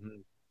 play. Mm-hmm.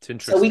 It's So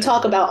we interesting.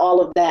 talk about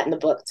all of that in the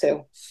book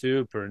too.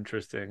 Super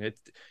interesting.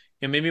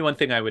 And maybe one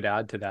thing I would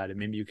add to that, and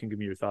maybe you can give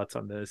me your thoughts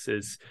on this,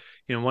 is,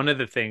 one of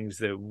the things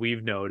that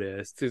we've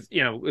noticed is,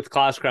 with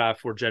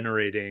Classcraft, we're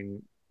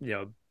generating,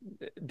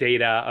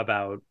 data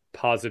about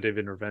positive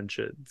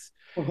interventions.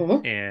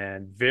 Mm-hmm.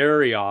 And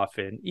very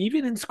often,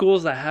 even in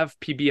schools that have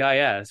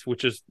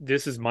PBIS,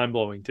 this is mind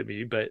blowing to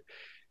me, but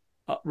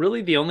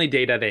really the only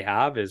data they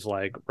have is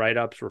like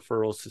write-ups,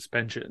 referrals,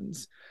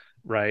 suspensions,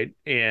 right?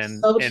 and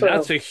So and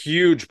that's true. a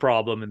huge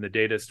problem in the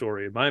data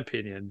story, in my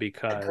opinion,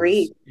 because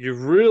Agreed. you're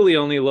really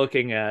only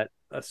looking at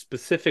a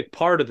specific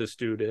part of the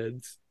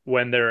students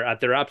when they're at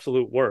their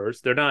absolute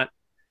worst. They're not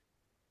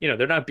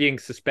being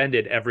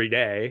suspended every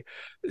day.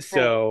 Right.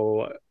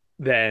 So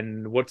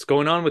then what's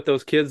going on with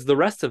those kids the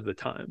rest of the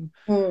time?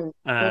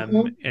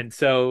 Mm-hmm. And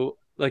so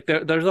like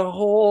there's a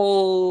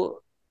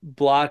whole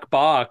black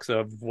box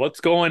of what's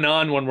going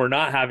on when we're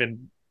not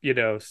having,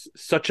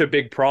 such a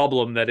big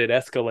problem that it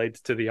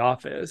escalates to the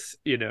office,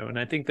 and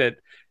I think that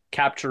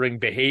capturing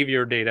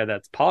behavior data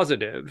that's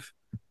positive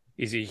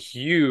is a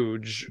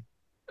huge,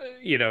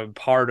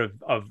 part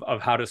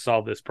of how to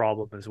solve this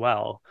problem as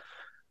well.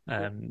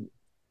 Um,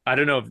 I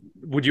don't know.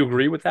 Would you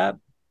agree with that?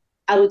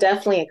 I would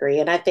definitely agree.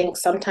 And I think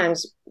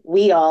sometimes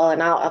we all,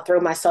 and I'll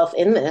throw myself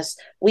in this,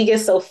 we get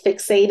so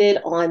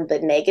fixated on the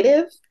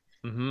negative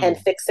and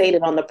Mm-hmm.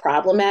 fixated on the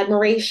problem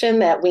admiration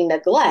that we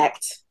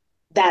neglect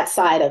that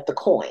side of the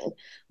coin,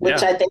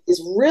 which Yeah. I think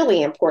is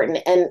really important.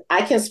 And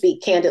I can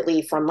speak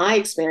candidly from my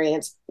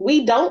experience.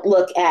 We don't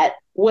look at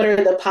what are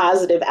the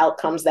positive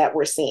outcomes that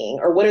we're seeing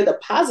or what are the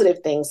positive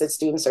things that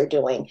students are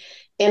doing.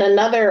 In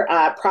another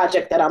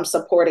project that I'm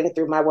supporting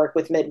through my work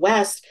with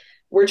Midwest,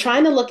 we're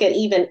trying to look at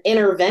even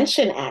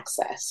intervention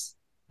access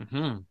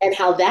Mm-hmm. and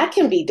how that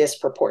can be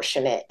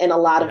disproportionate in a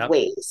lot of Yep.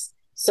 ways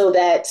so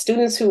that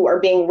students who are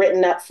being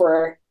written up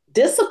for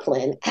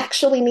discipline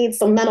actually need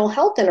some mental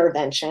health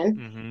intervention.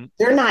 Mm-hmm.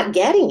 They're not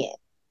getting it.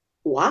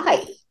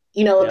 Why?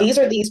 Yep. These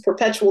are these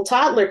perpetual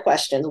toddler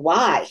questions.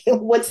 Why?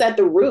 What's at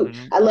the root?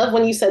 Mm-hmm. I love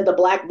when Mm-hmm. you said the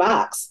black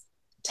box.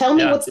 Tell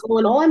me Yeah. what's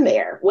going on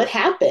there. What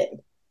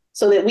happened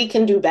so that we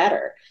can do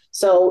better?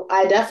 So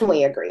I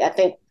definitely agree. I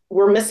think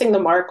we're missing the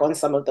mark on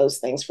some of those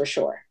things for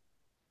sure.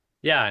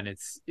 Yeah, and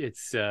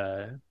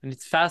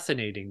it's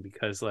fascinating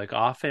because like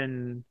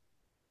often,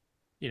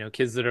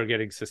 kids that are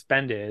getting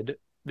suspended,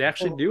 they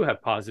actually Mm, do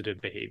have positive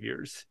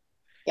behaviors.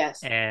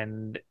 yes.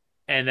 And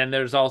then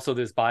there's also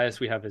this bias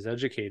we have as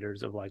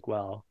educators of like,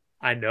 well,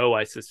 I know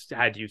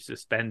had you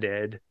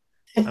suspended.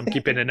 I'm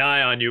keeping an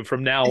eye on you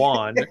from now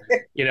on.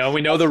 We know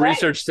That's the right.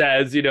 research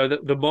says,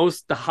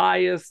 the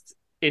highest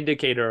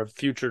indicator of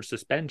future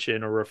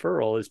suspension or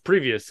referral is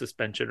previous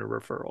suspension or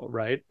referral,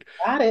 right?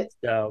 Got it.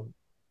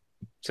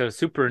 So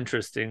super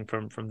interesting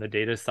from the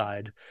data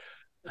side.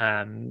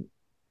 Um,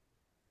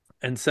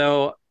 and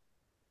so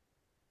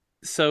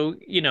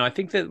I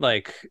think that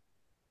like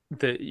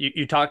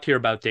you talked here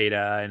about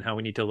data and how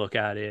we need to look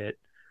at it.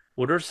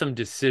 What are some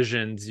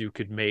decisions you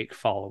could make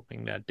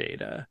following that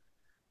data?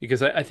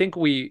 Because I think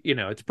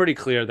it's pretty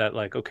clear that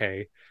like,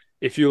 okay,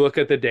 if you look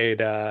at the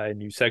data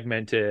and you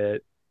segment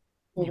it,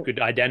 you Mhm, could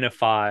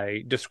identify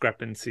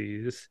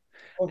discrepancies,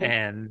 mhm.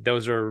 and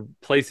those are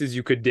places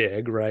you could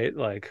dig, right?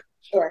 Like,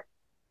 Sure.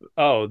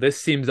 oh,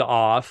 this seems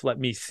off. Let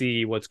me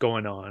see what's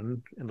going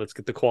on, and let's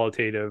get the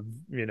qualitative,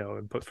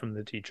 input from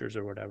the teachers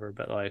or whatever.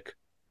 But like,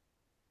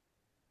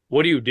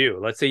 what do you do?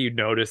 Let's say you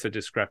notice a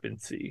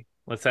discrepancy.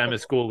 Let's say I'm a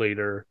school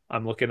leader.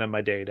 I'm looking at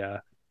my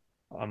data.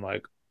 I'm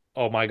like,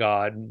 oh my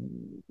God,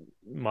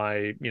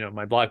 my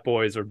black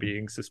boys are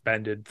being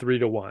suspended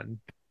 3-1.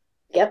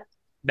 Yep.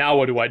 Now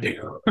what do I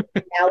do?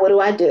 Now what do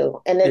I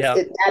do? And Yeah.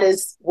 that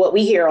is what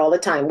we hear all the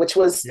time, which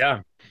was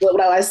Yeah. what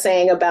I was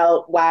saying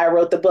about why I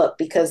wrote the book,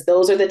 because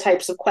those are the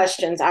types of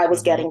questions I was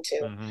Mm-hmm. getting to.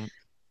 Mm-hmm.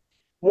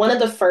 One of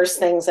the first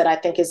things that I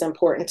think is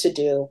important to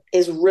do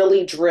is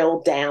really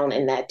drill down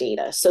in that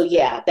data. So,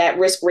 yeah, that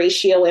risk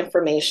ratio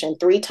information,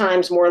 3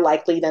 times more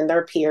likely than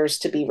their peers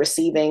to be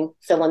receiving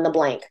fill in the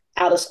blank,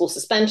 out of school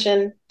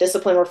suspension,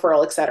 discipline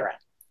referral, etc.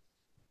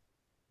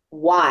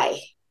 Why?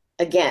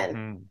 Again,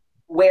 Mm-hmm.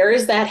 where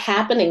is that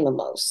happening the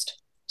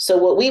most? So,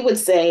 what we would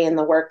say in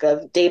the work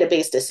of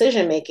database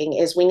decision making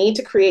is we need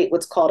to create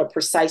what's called a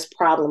precise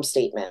problem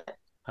statement.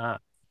 Ah,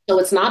 So,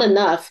 it's not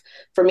enough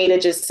for me to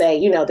just say,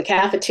 the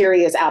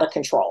cafeteria is out of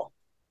control.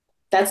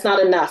 That's not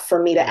enough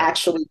for me to yeah,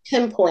 actually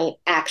pinpoint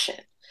action.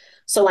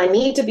 So, I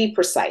need to be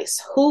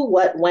precise who,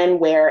 what, when,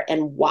 where,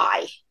 and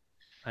why.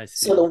 I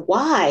So the see.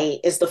 why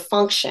is the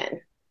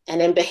function.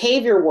 And in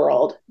behavior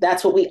world,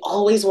 that's what we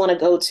always want to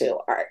go to.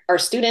 Are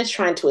students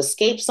trying to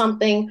escape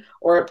something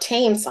or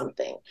obtain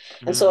something?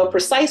 And so a Mm.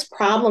 precise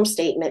problem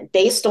statement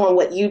based on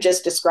what you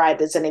just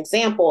described as an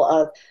example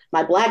of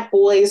my black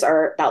boys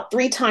are about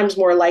 3 times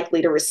more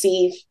likely to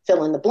receive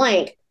fill in the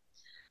blank.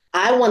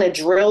 I want to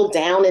drill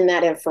down in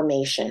that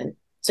information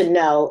to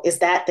know, is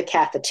that the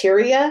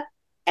cafeteria?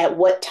 At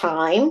what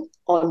time?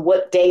 On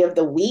what day of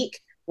the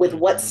week? With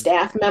what Mm-hmm.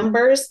 staff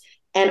members?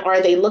 And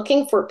are they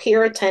looking for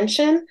peer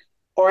attention,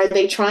 or are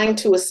they trying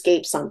to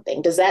escape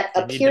something? Does that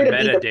You need the appear to be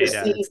the metadata. It's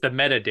perceived? the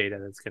metadata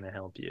that's going to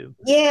help you.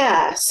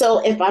 Yeah. So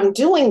if I'm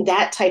doing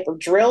that type of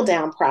drill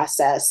down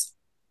process,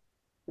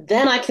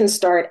 then I can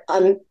start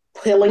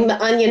peeling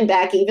the onion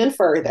back even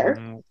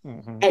further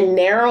and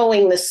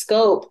narrowing the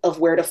scope of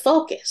where to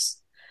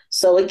focus.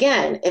 So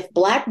again, if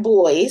Black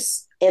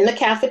boys in the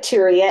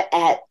cafeteria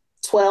at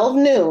 12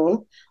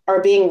 noon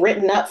are being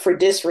written up for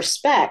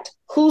disrespect,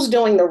 who's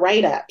doing the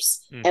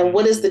write-ups? And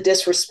what does the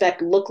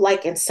disrespect look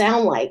like and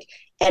sound like?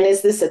 And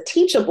is this a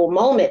teachable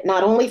moment,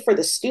 not only for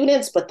the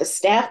students, but the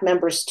staff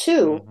members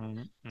too,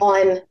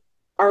 on,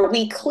 are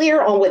we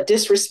clear on what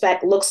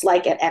disrespect looks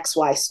like at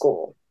XY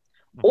school?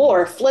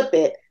 Or flip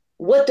it,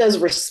 what does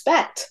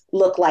respect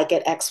look like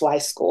at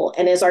XY school?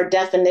 And is our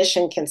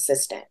definition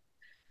consistent?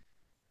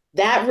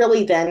 That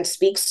really then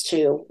speaks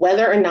to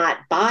whether or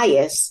not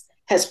bias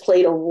has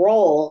played a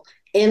role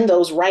in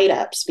those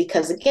write-ups.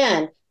 Because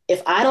again,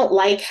 if I don't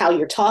like how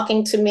you're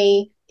talking to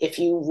me, if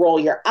you roll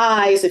your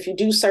eyes, if you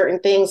do certain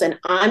things, and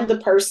I'm the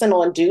person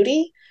on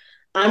duty,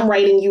 I'm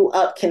writing you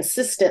up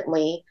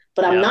consistently,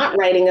 but I'm not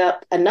writing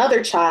up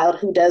another child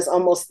who does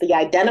almost the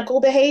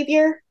identical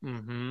behavior.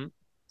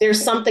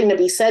 There's something to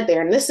be said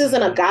there. And this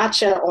isn't a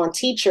gotcha on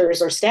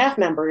teachers or staff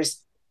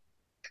members.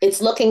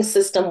 It's looking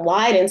system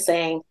wide and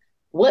saying,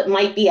 what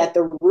might be at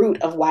the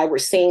root of why we're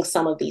seeing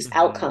some of these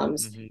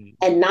outcomes,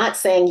 and not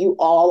saying you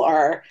all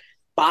are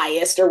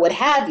biased or what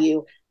have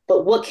you,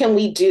 but what can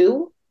we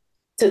do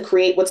to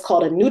create what's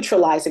called a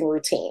neutralizing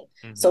routine?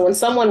 So when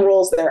someone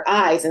rolls their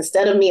eyes,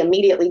 instead of me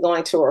immediately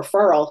going to a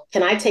referral,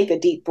 can I take a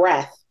deep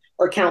breath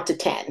or count to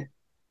 10?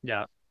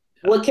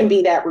 What can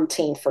be that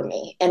routine for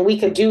me? And we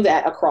could do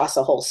that across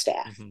a whole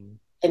staff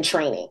and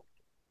training.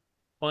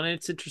 Well, and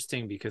it's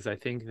interesting because I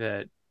think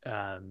that,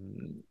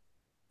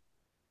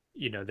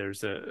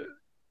 there's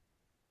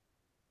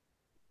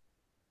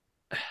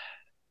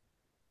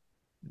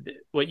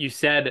what you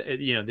said,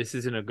 this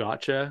isn't a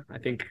gotcha. I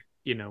think,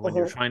 when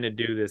you're trying to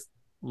do this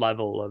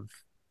level of,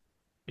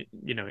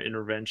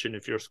 intervention,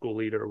 if you're a school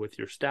leader with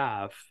your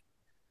staff,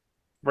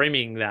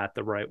 framing that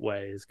the right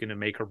way is going to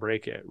make or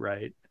break it,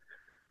 right?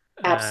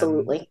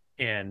 Absolutely.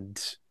 And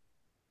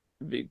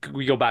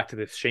we go back to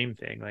this shame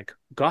thing, like,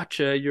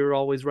 gotcha, you're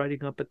always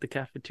writing up at the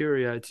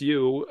cafeteria, it's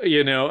you,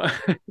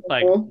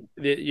 like,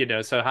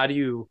 so how do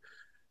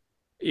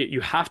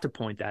you have to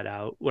point that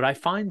out. What I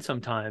find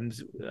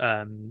sometimes,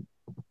 a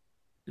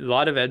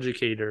lot of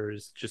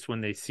educators, just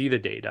when they see the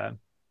data,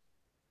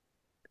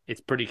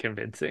 it's pretty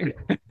convincing.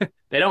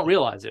 They don't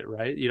realize it,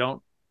 right? You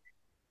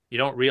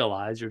don't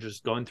realize, you're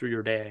just going through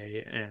your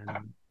day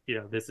and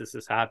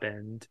this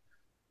happened,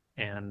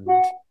 and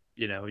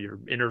you're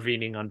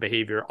intervening on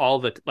behavior. All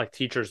the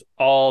teachers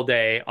all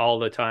day, all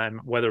the time,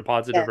 whether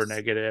positive or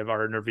negative,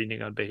 are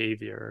intervening on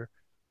behavior.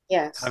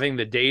 Having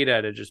the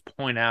data to just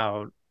point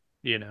out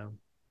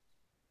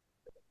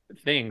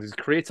things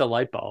creates a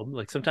light bulb.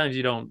 Like, sometimes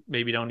you don't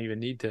even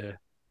need to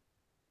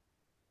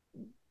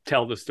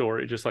tell the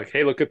story, just like,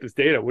 hey, look at this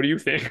data, what do you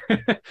think?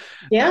 No,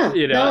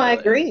 I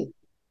agree.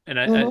 And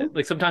I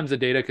like, sometimes the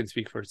data can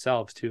speak for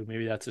itself too.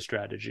 Maybe that's a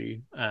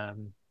strategy.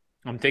 I'm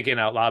thinking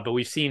out loud, but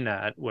we've seen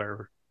that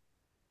where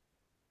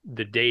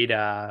the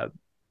data,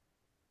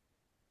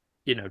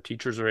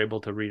 teachers are able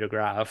to read a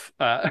graph,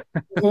 and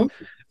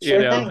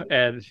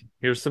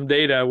here's some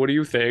data, what do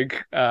you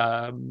think?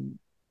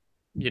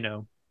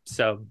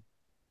 So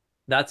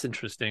that's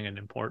interesting and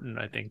important,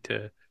 I think,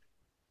 to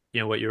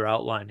what you're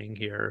outlining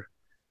here.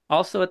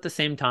 Also, at the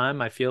same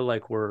time, I feel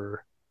like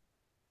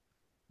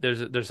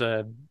there's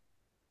a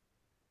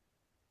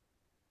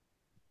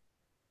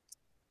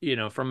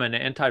from an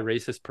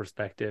anti-racist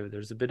perspective,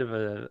 there's a bit of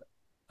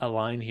a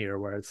line here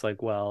where it's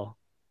like, well,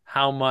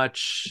 how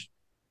much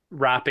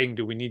wrapping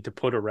do we need to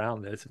put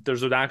around this? If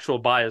there's an actual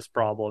bias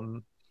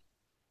problem,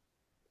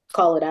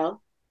 call it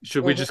out.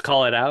 Should we just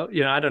call it out?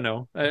 I don't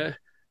know.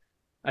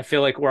 I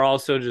feel like we're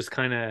also just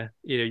kind of,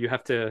 you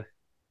have to,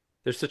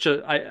 there's such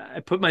a,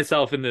 I put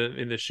myself in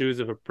the shoes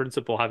of a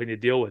principal having to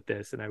deal with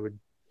this, and I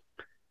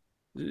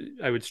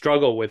would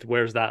struggle with,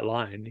 where's that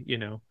line,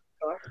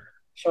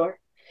 Sure.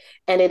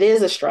 And it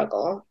is a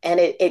struggle, and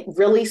it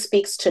really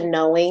speaks to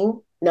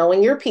knowing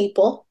your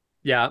people.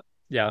 Yeah.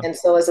 And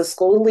so as a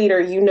school leader,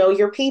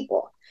 your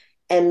people,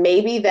 and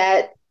maybe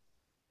that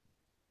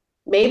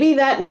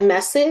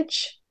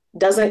message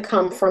doesn't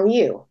come from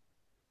you.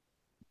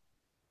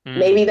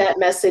 Maybe that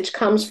message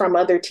comes from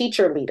other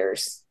teacher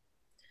leaders.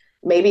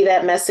 Maybe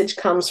that message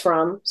comes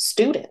from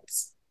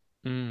students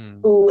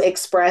who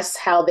express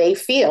how they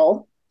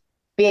feel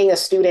being a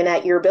student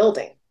at your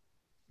building.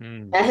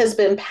 That has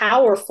been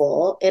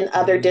powerful in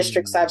other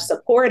districts I've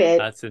supported.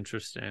 That's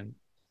interesting.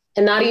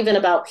 And not even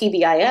about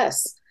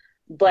PBIS,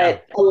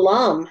 but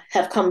alum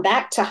have come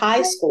back to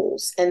high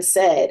schools and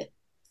said,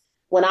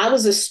 when I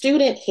was a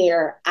student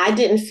here, I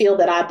didn't feel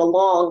that I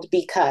belonged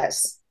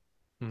because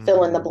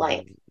fill in the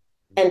blank.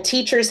 And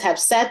teachers have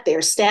sat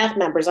there, staff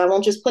members, I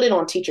won't just put it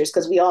on teachers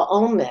because we all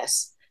own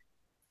this,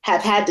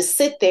 have had to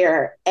sit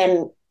there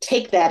and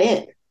take that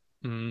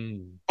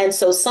in. And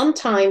so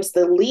sometimes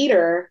the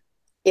leader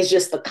is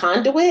just the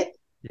conduit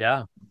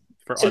Yeah.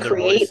 For to other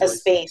create a voices.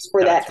 space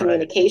for that That's right.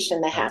 communication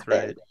to That's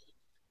happen. right.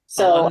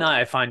 So,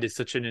 Alumni, I find, is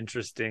such an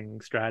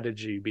interesting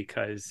strategy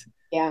because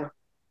yeah,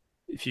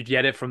 if you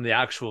get it from the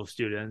actual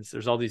students,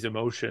 there's all these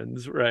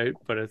emotions, right?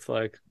 But it's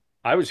like,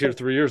 I was here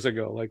 3 years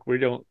ago. Like we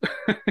don't,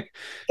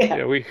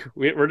 yeah,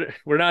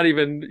 we're not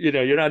even,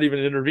 you're not even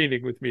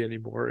intervening with me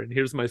anymore. And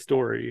here's my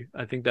story.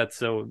 I think that's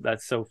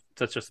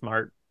such a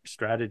smart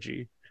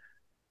strategy.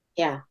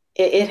 yeah.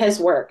 It has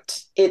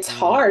worked. It's Mm,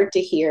 hard to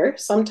hear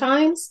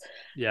sometimes,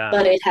 yeah,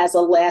 but it has a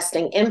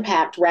lasting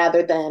impact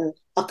rather than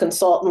a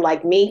consultant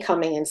like me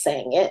coming and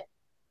saying it.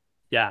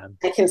 yeah.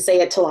 I can say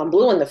it till I'm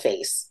blue in the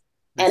face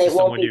and This it is won't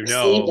someone be you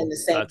received in know. the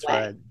same That's way.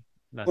 right.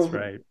 That's Mm-hmm.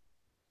 right.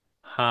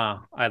 Huh.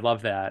 I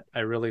love that. I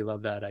really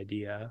love that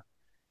idea.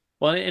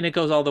 Well, and it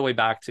goes all the way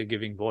back to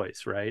giving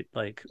voice, right?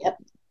 Like, Yep.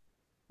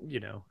 you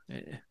know,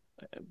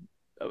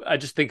 I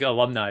just think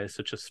alumni is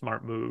such a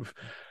smart move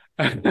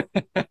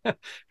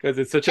because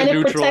it's such a And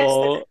it protects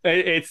the, neutral.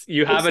 It's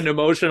you have it's, an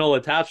emotional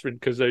attachment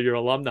because they're your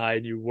alumni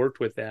and you worked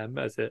with them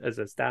as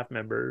a staff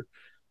member,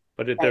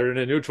 but right. they're in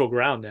a neutral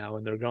ground now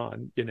and they're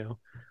gone.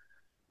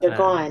 They're Um,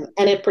 gone.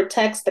 And it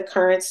protects the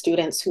current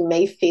students who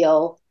may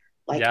feel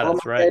like, yeah, oh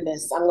that's my right.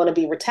 goodness, I'm going to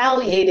be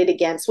retaliated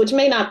against, which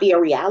may not be a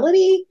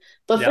reality,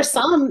 but for Yep.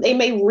 some, they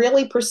may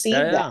really Yeah, perceive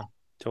that. yeah, And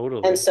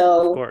totally. Of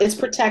so it's course.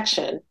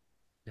 protection.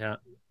 Yeah,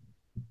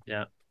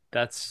 yeah.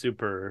 That's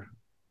super,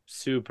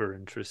 super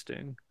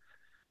interesting.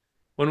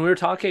 When we were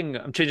talking,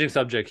 I'm changing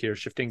subject here,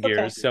 shifting It's okay.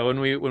 gears. So when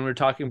we were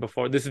talking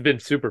before, this has been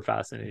super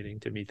fascinating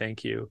to me.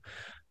 Thank you.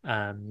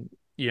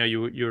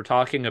 You were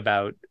talking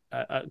about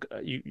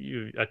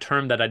a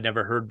term that I'd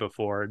never heard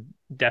before,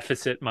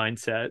 deficit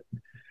mindset.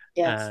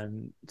 Yes.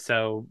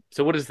 So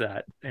what is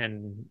that,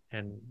 and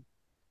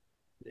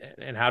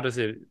how does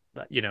it,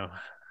 you know,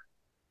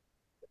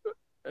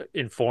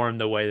 inform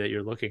the way that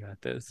you're looking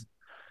at this?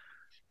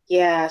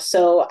 Yeah,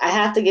 so I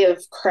have to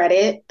give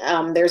credit.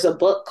 There's a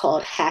book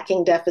called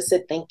Hacking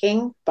Deficit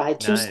Thinking by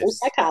two school Nice.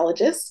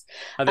 psychologists.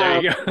 Oh, there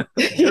Um, you go.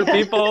 Your yeah,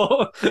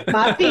 people.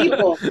 my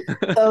people.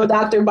 So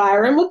Dr.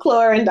 Byron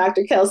McClure and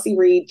Dr. Kelsey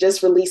Reed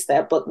just released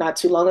that book not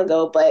too long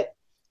ago, but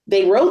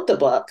they wrote the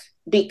book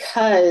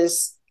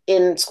because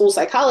in school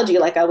psychology,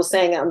 like I was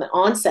saying on the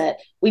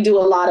onset, we do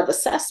a lot of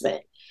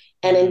assessment.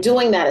 And in Mm,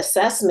 doing that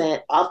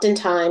assessment,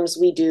 oftentimes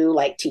we do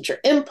like teacher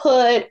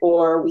input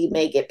or we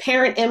may get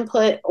parent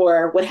input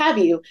or what have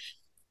you.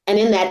 And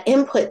in that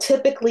input,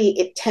 typically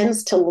it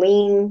tends to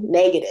lean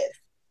negative.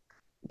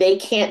 They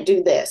can't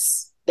do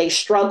this, they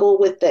struggle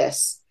with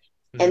this.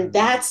 And mm,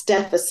 that's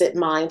deficit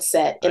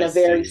mindset in I a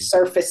very see.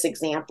 surface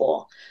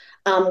example.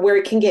 Where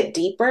it can get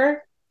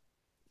deeper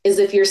is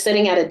if you're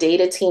sitting at a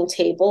data team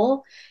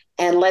table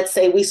and let's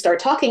say we start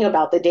talking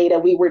about the data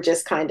we were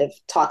just kind of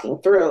talking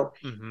through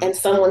Hmm. and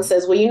someone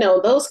says,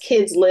 well, those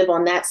kids live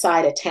on that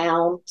side of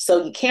town,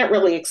 so you can't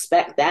really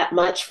expect that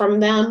much from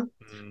them,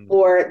 Mm.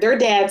 or their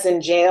dad's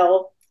in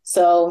jail,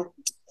 so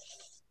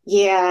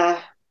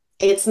yeah,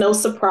 it's no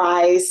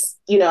surprise,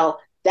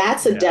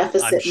 that's a Yeah, I'm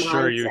deficit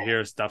sure you mindset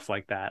hear stuff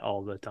like that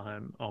all the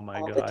time. Oh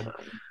my all the God.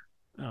 time,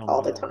 Oh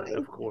all my the God. time.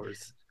 Of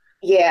course.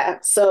 Yeah,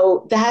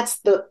 so that's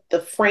the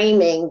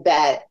framing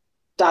that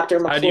Dr.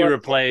 McClure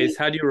gave me.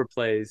 How do you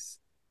replace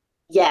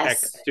Yes.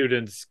 ex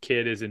student's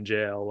kid is in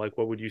jail? Like,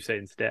 what would you say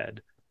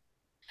instead?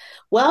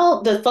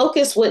 Well, the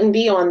focus wouldn't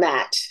be on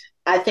that.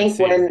 I I think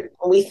see. when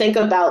we think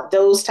about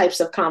those types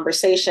of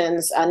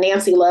conversations,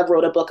 Nancy Love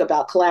wrote a book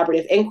about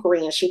collaborative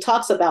inquiry, and she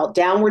talks about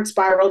downward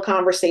spiral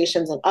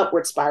conversations and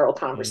upward spiral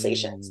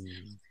conversations.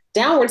 Mm.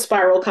 Downward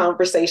spiral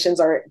conversations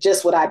are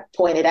just what I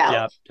pointed out.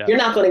 Yep, yep. You're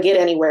not going to get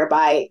anywhere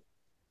by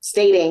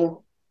stating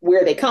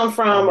where they come All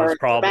from these or their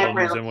problems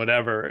background. and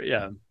whatever.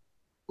 Yeah.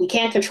 We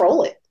can't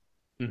control it.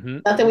 Mm-hmm.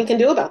 Nothing we can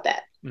do about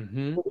that.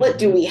 Mm-hmm. What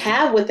do Mm-hmm. we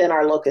have within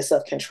our locus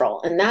of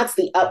control? And that's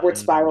the upward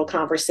spiral Mm-hmm.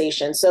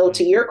 conversation. So,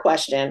 to Mm-hmm. your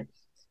question,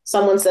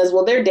 someone says,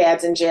 well, their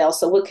dad's in jail,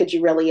 so what could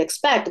you really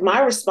expect?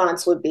 My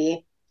response would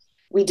be,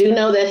 we do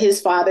know that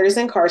his father is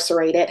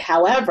incarcerated.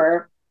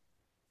 However,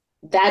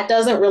 that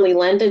doesn't really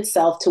lend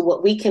itself to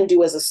what we can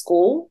do as a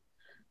school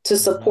to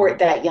Mm-hmm. support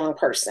that young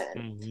person.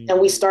 Mm-hmm. And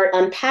we start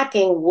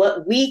unpacking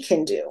what we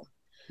can do.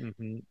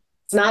 Mm-hmm.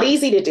 It's not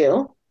easy to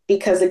do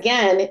because,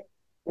 again,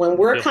 when You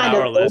we're feel kind of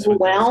powerless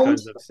with those overwhelmed,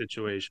 kinds of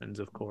situations,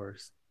 of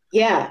course.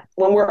 yeah,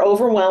 when we're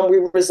overwhelmed, we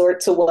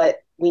resort to what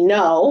we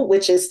know,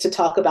 which is to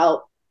talk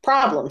about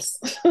problems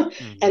and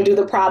Mm-hmm. do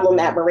the problem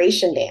Mm-hmm.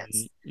 admiration Mm-hmm.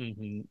 dance.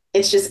 Mm-hmm.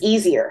 It's Mm-hmm. just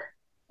easier.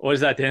 What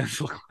does that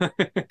dance look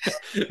like?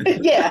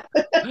 Yeah,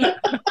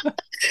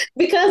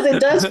 because it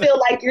does feel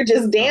like you're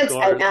just Of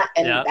dancing. And, course.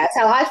 and Yeah. that's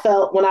how I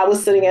felt when I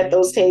was sitting at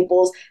those Mm-hmm.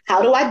 tables.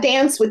 How do I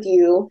dance with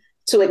you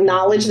to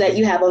acknowledge that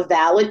you Mm-hmm. have a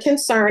valid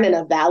concern and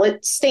a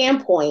valid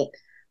standpoint,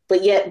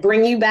 but yet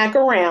bring you back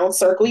around,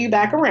 circle you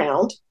back Mm-hmm.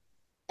 around,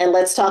 and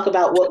let's talk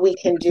about what we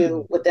can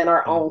do within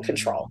our own Mm-hmm.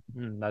 control.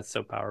 That's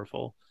so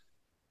powerful.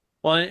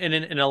 Well, and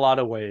in a lot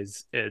of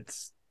ways,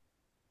 it's,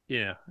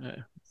 you know,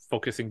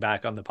 focusing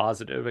back on the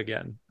positive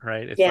again,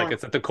 right? It's like Yeah.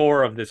 it's at the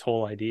core of this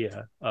whole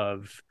idea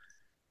of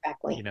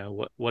Exactly.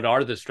 What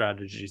are the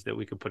strategies that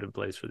we could put in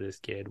place for this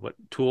kid? What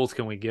tools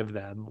can we give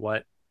them?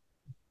 What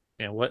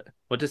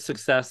does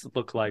success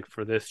look like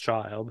for this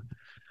child?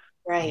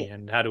 Right.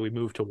 And how do we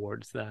move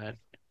towards that?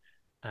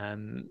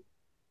 Um,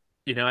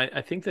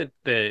 I think that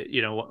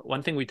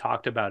one thing we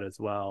talked about as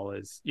well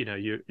is,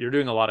 you're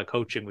doing a lot of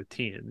coaching with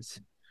teams.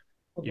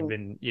 You've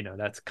Mm-hmm. been,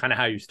 that's kind of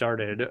how you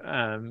started,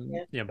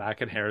 Yeah.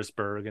 back in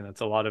Harrisburg, and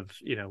that's a lot of,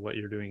 what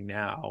you're doing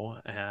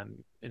now.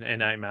 And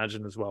I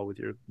imagine as well with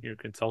your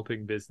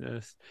consulting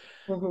business.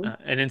 Mm-hmm.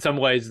 And in some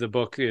ways, the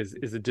book is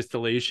a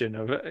distillation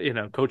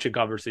of, coaching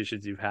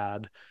conversations you've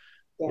had.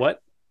 Yeah.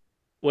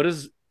 What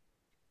is,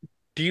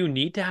 do you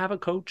need to have a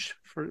coach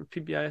for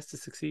PBIS to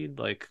succeed?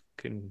 Like,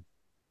 can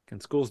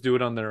schools do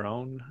it on their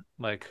own?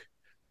 Like,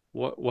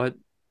 what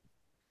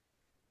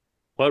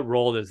what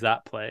role does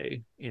that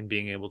play in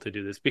being able to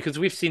do this? Because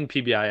we've seen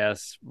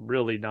PBIS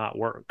really not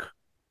work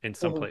in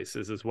some Mm-hmm.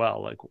 places as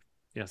well. Like,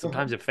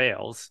 sometimes Mm-hmm. it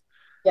fails,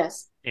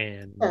 Yes.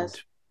 and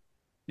Yes.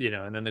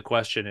 and then the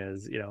question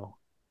is,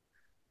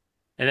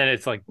 and then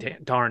it's like,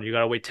 darn, you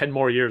got to wait 10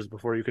 more years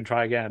before you can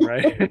try again,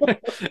 right?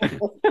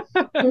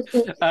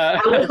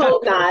 I would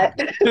hope not.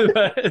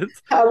 But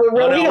I would oh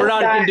really no, we're hope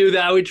not not. going to do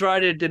that. We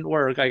tried it, it didn't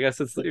work. I guess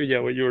it's what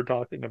you were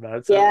talking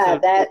about. So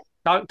Yeah,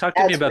 talk to me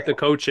that's about the real.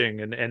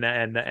 coaching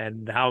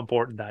and how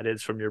important that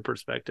is from your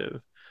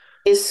perspective.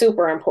 Is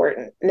super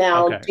important.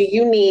 Now, Okay. do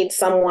you need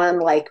someone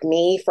like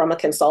me from a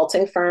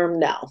consulting firm?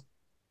 No,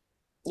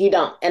 you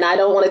don't. And I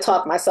don't want to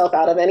talk myself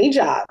out of any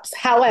jobs.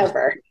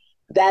 However,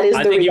 that is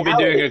I the think you've been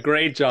doing reality. a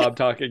great job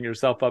talking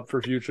yourself up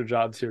for future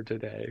jobs here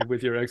today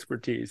with your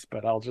expertise,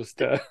 but I'll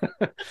just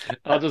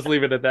I'll just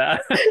leave it at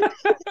that.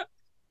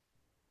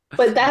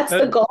 But that's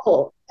the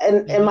goal.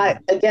 And my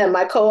Mhm. again,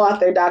 my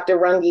co-author, Dr.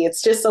 Rungi,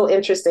 it's just so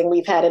interesting.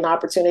 We've had an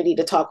opportunity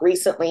to talk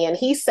recently, and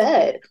he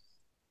said,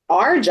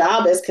 our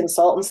job as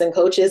consultants and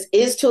coaches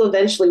is to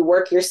eventually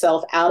work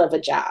yourself out of a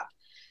job.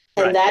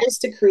 And Right. that is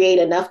to create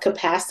enough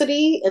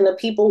capacity in the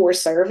people we're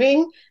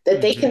serving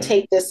that they can Mm-hmm.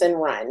 take this and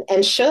run.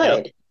 And Yep.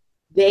 should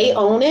they Mm-hmm.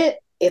 own it,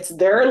 it's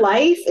their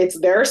life, it's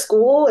their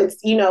school,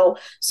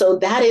 so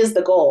that is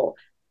the goal.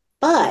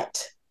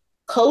 But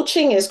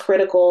coaching is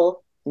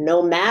critical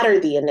no matter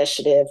the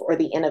initiative or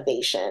the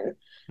innovation,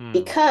 Mm.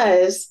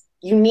 because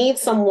you need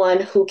someone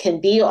who can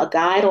be a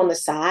guide on the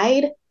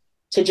side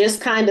to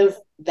just kind of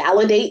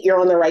validate you're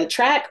on the right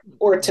track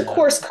or to Yeah.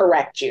 course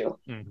correct you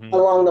Mm-hmm.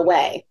 along the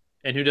way.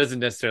 And who doesn't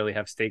necessarily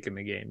have stake in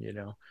the game?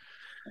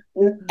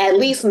 At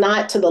least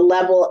not to the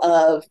level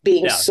of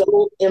being Yeah.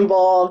 so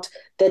involved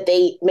that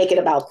they make it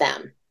about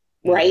them,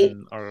 right?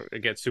 Mm-hmm. Or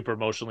get super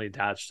emotionally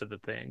attached to the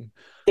thing.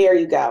 There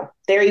you go.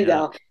 There you Yeah.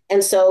 go.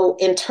 And so,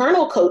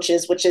 internal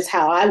coaches, which is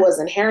how I was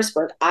in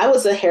Harrisburg, I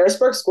was a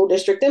Harrisburg School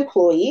District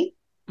employee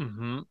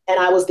Mm-hmm. and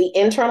I was the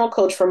internal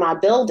coach for my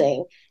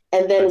building.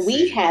 And I then we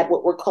see. had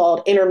what were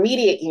called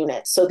intermediate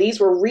units. So these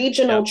were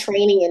regional Yep.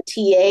 training and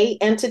TA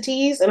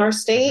entities in our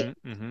state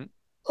Mm-hmm. Mm-hmm.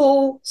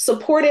 who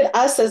supported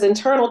us as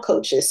internal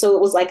coaches. So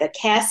it was like a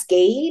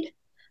cascade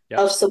Yep.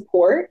 of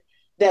support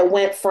that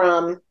went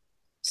from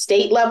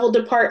state level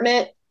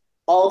department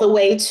all the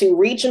way to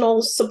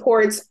regional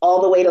supports,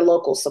 all the way to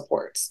local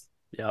supports.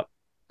 Yep.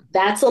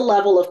 That's a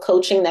level of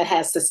coaching that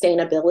has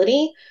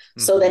sustainability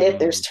so that if Mm-hmm.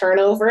 there's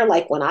turnover,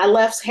 like when I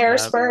left Yep.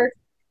 Harrisburg,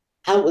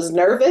 I was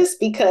nervous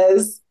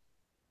because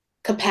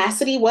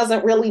capacity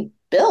wasn't really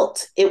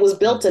built. It was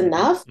built Mm-hmm.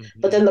 enough, but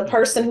Mm-hmm. then the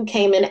person Mm-hmm. who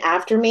came in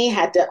after me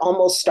had to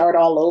almost start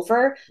all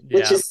over,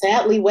 which Yeah. is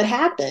sadly what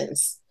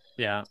happens.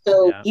 Yeah.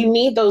 So Yeah. you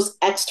need those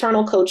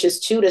external coaches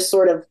too to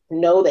sort of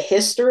know the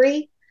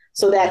history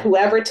so that Mm-hmm.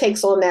 whoever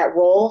takes on that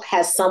role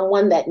has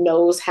someone that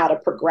knows how to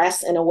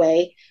progress in a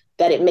way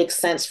that it makes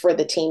sense for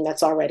the team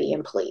that's already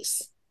in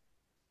place.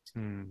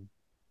 Hmm.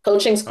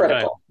 Coaching's Okay.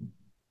 critical.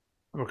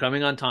 We're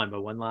coming on time,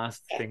 but one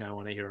last Okay. thing I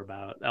want to hear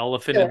about.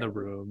 Elephant in Sure. the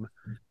room,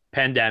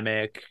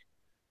 pandemic,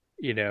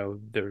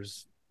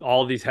 there's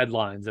all these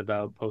headlines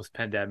about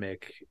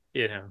post-pandemic,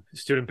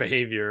 student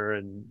behavior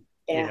and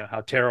Yeah.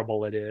 how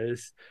terrible it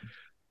is.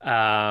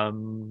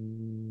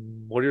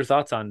 What are your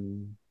thoughts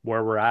on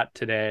where we're at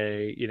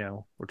today?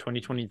 We're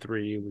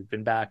 2023. We've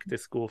been back to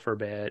school for a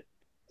bit.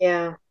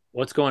 Yeah.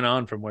 What's going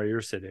on from where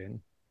you're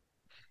sitting?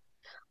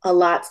 A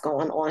lot's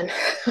going on.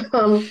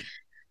 um,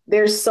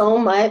 there's so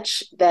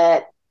much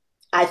that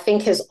I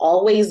think has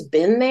always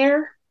been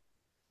there.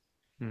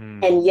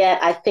 Hmm. And yet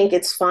I think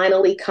it's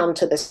finally come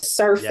to the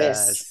surface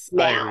Yes,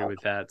 I agree now.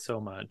 with that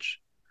so much.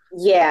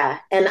 Yeah.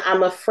 And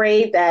I'm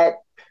afraid that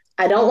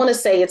I don't want to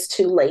say it's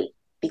too late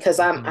because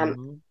I'm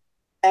Mhm.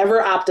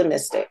 ever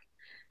optimistic.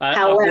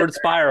 However, Upward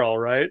spiral,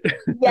 right?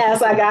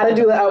 yes, I got to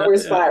do the Yeah, upward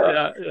yeah, spiral.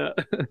 yeah,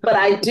 yeah. But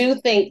I do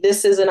think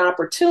this is an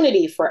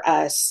opportunity for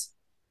us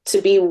to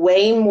be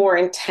way more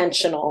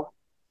intentional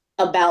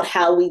about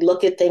how we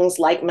look at things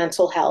like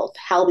mental health,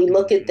 how we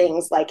look at Mhm.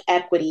 things like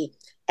equity,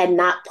 and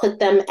not put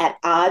them at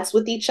odds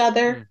with each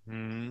other.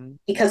 Mhm.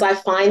 Because I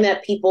find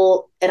that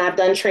people, and I've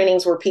done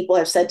trainings where people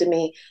have said to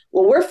me,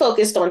 well, we're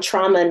focused on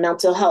trauma and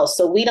mental health,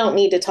 so we don't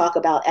need to talk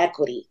about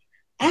equity.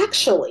 Mhm.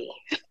 Actually,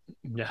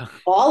 Yeah.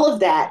 All of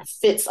that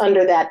fits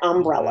under that Mm-hmm.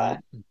 umbrella.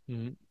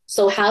 Mm-hmm.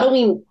 So, how do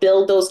we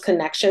build those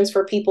connections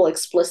for people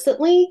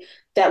explicitly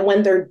that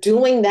when they're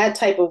doing that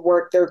type of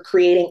work, they're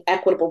creating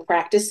equitable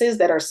practices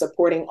that are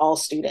supporting all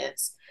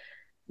students?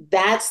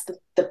 That's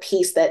the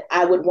piece that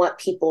I would want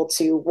people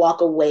to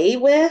walk away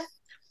with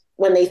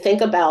when they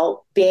think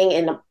about being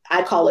in,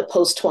 I call it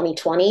post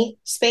 2020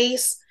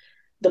 space.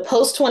 The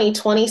post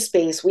 2020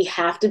 space, we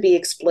have to be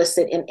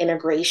explicit in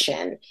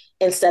integration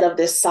instead of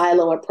this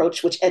silo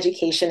approach, which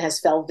education has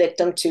fell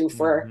victim to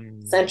for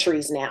Mm-hmm.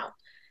 centuries now.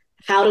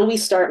 How do we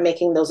start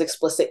making those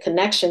explicit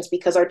connections?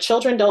 Because our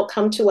children don't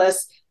come to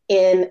us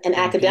in an In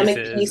academic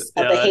pieces. piece,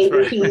 a Yeah, that's behavior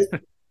right. piece,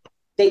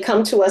 they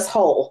come to us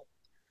whole.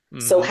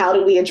 So, Mm-hmm. how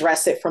do we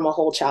address it from a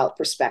whole child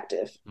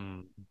perspective?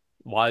 Mm.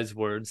 Wise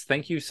words.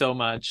 Thank you so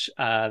much.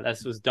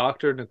 This was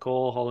Dr.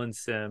 Nikole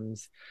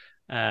Hollins-Sims.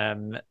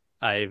 Um,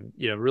 I,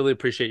 really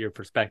appreciate your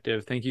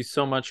perspective. Thank you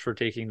so much for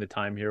taking the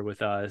time here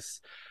with us.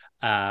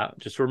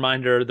 Just a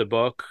reminder, the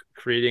book,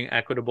 Creating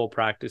Equitable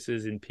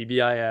Practices in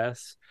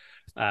PBIS,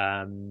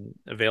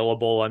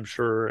 available, I'm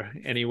sure,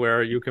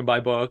 anywhere you can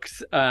buy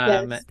books.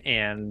 Yes.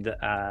 And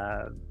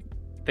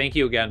thank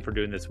you again for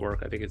doing this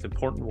work. I think it's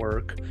important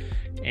work,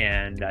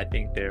 and I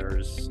think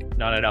there's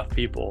not enough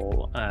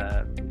people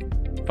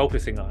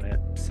focusing on it.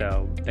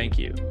 So thank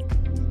you.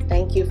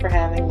 Thank you for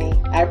having me.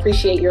 I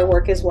appreciate your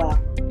work as well.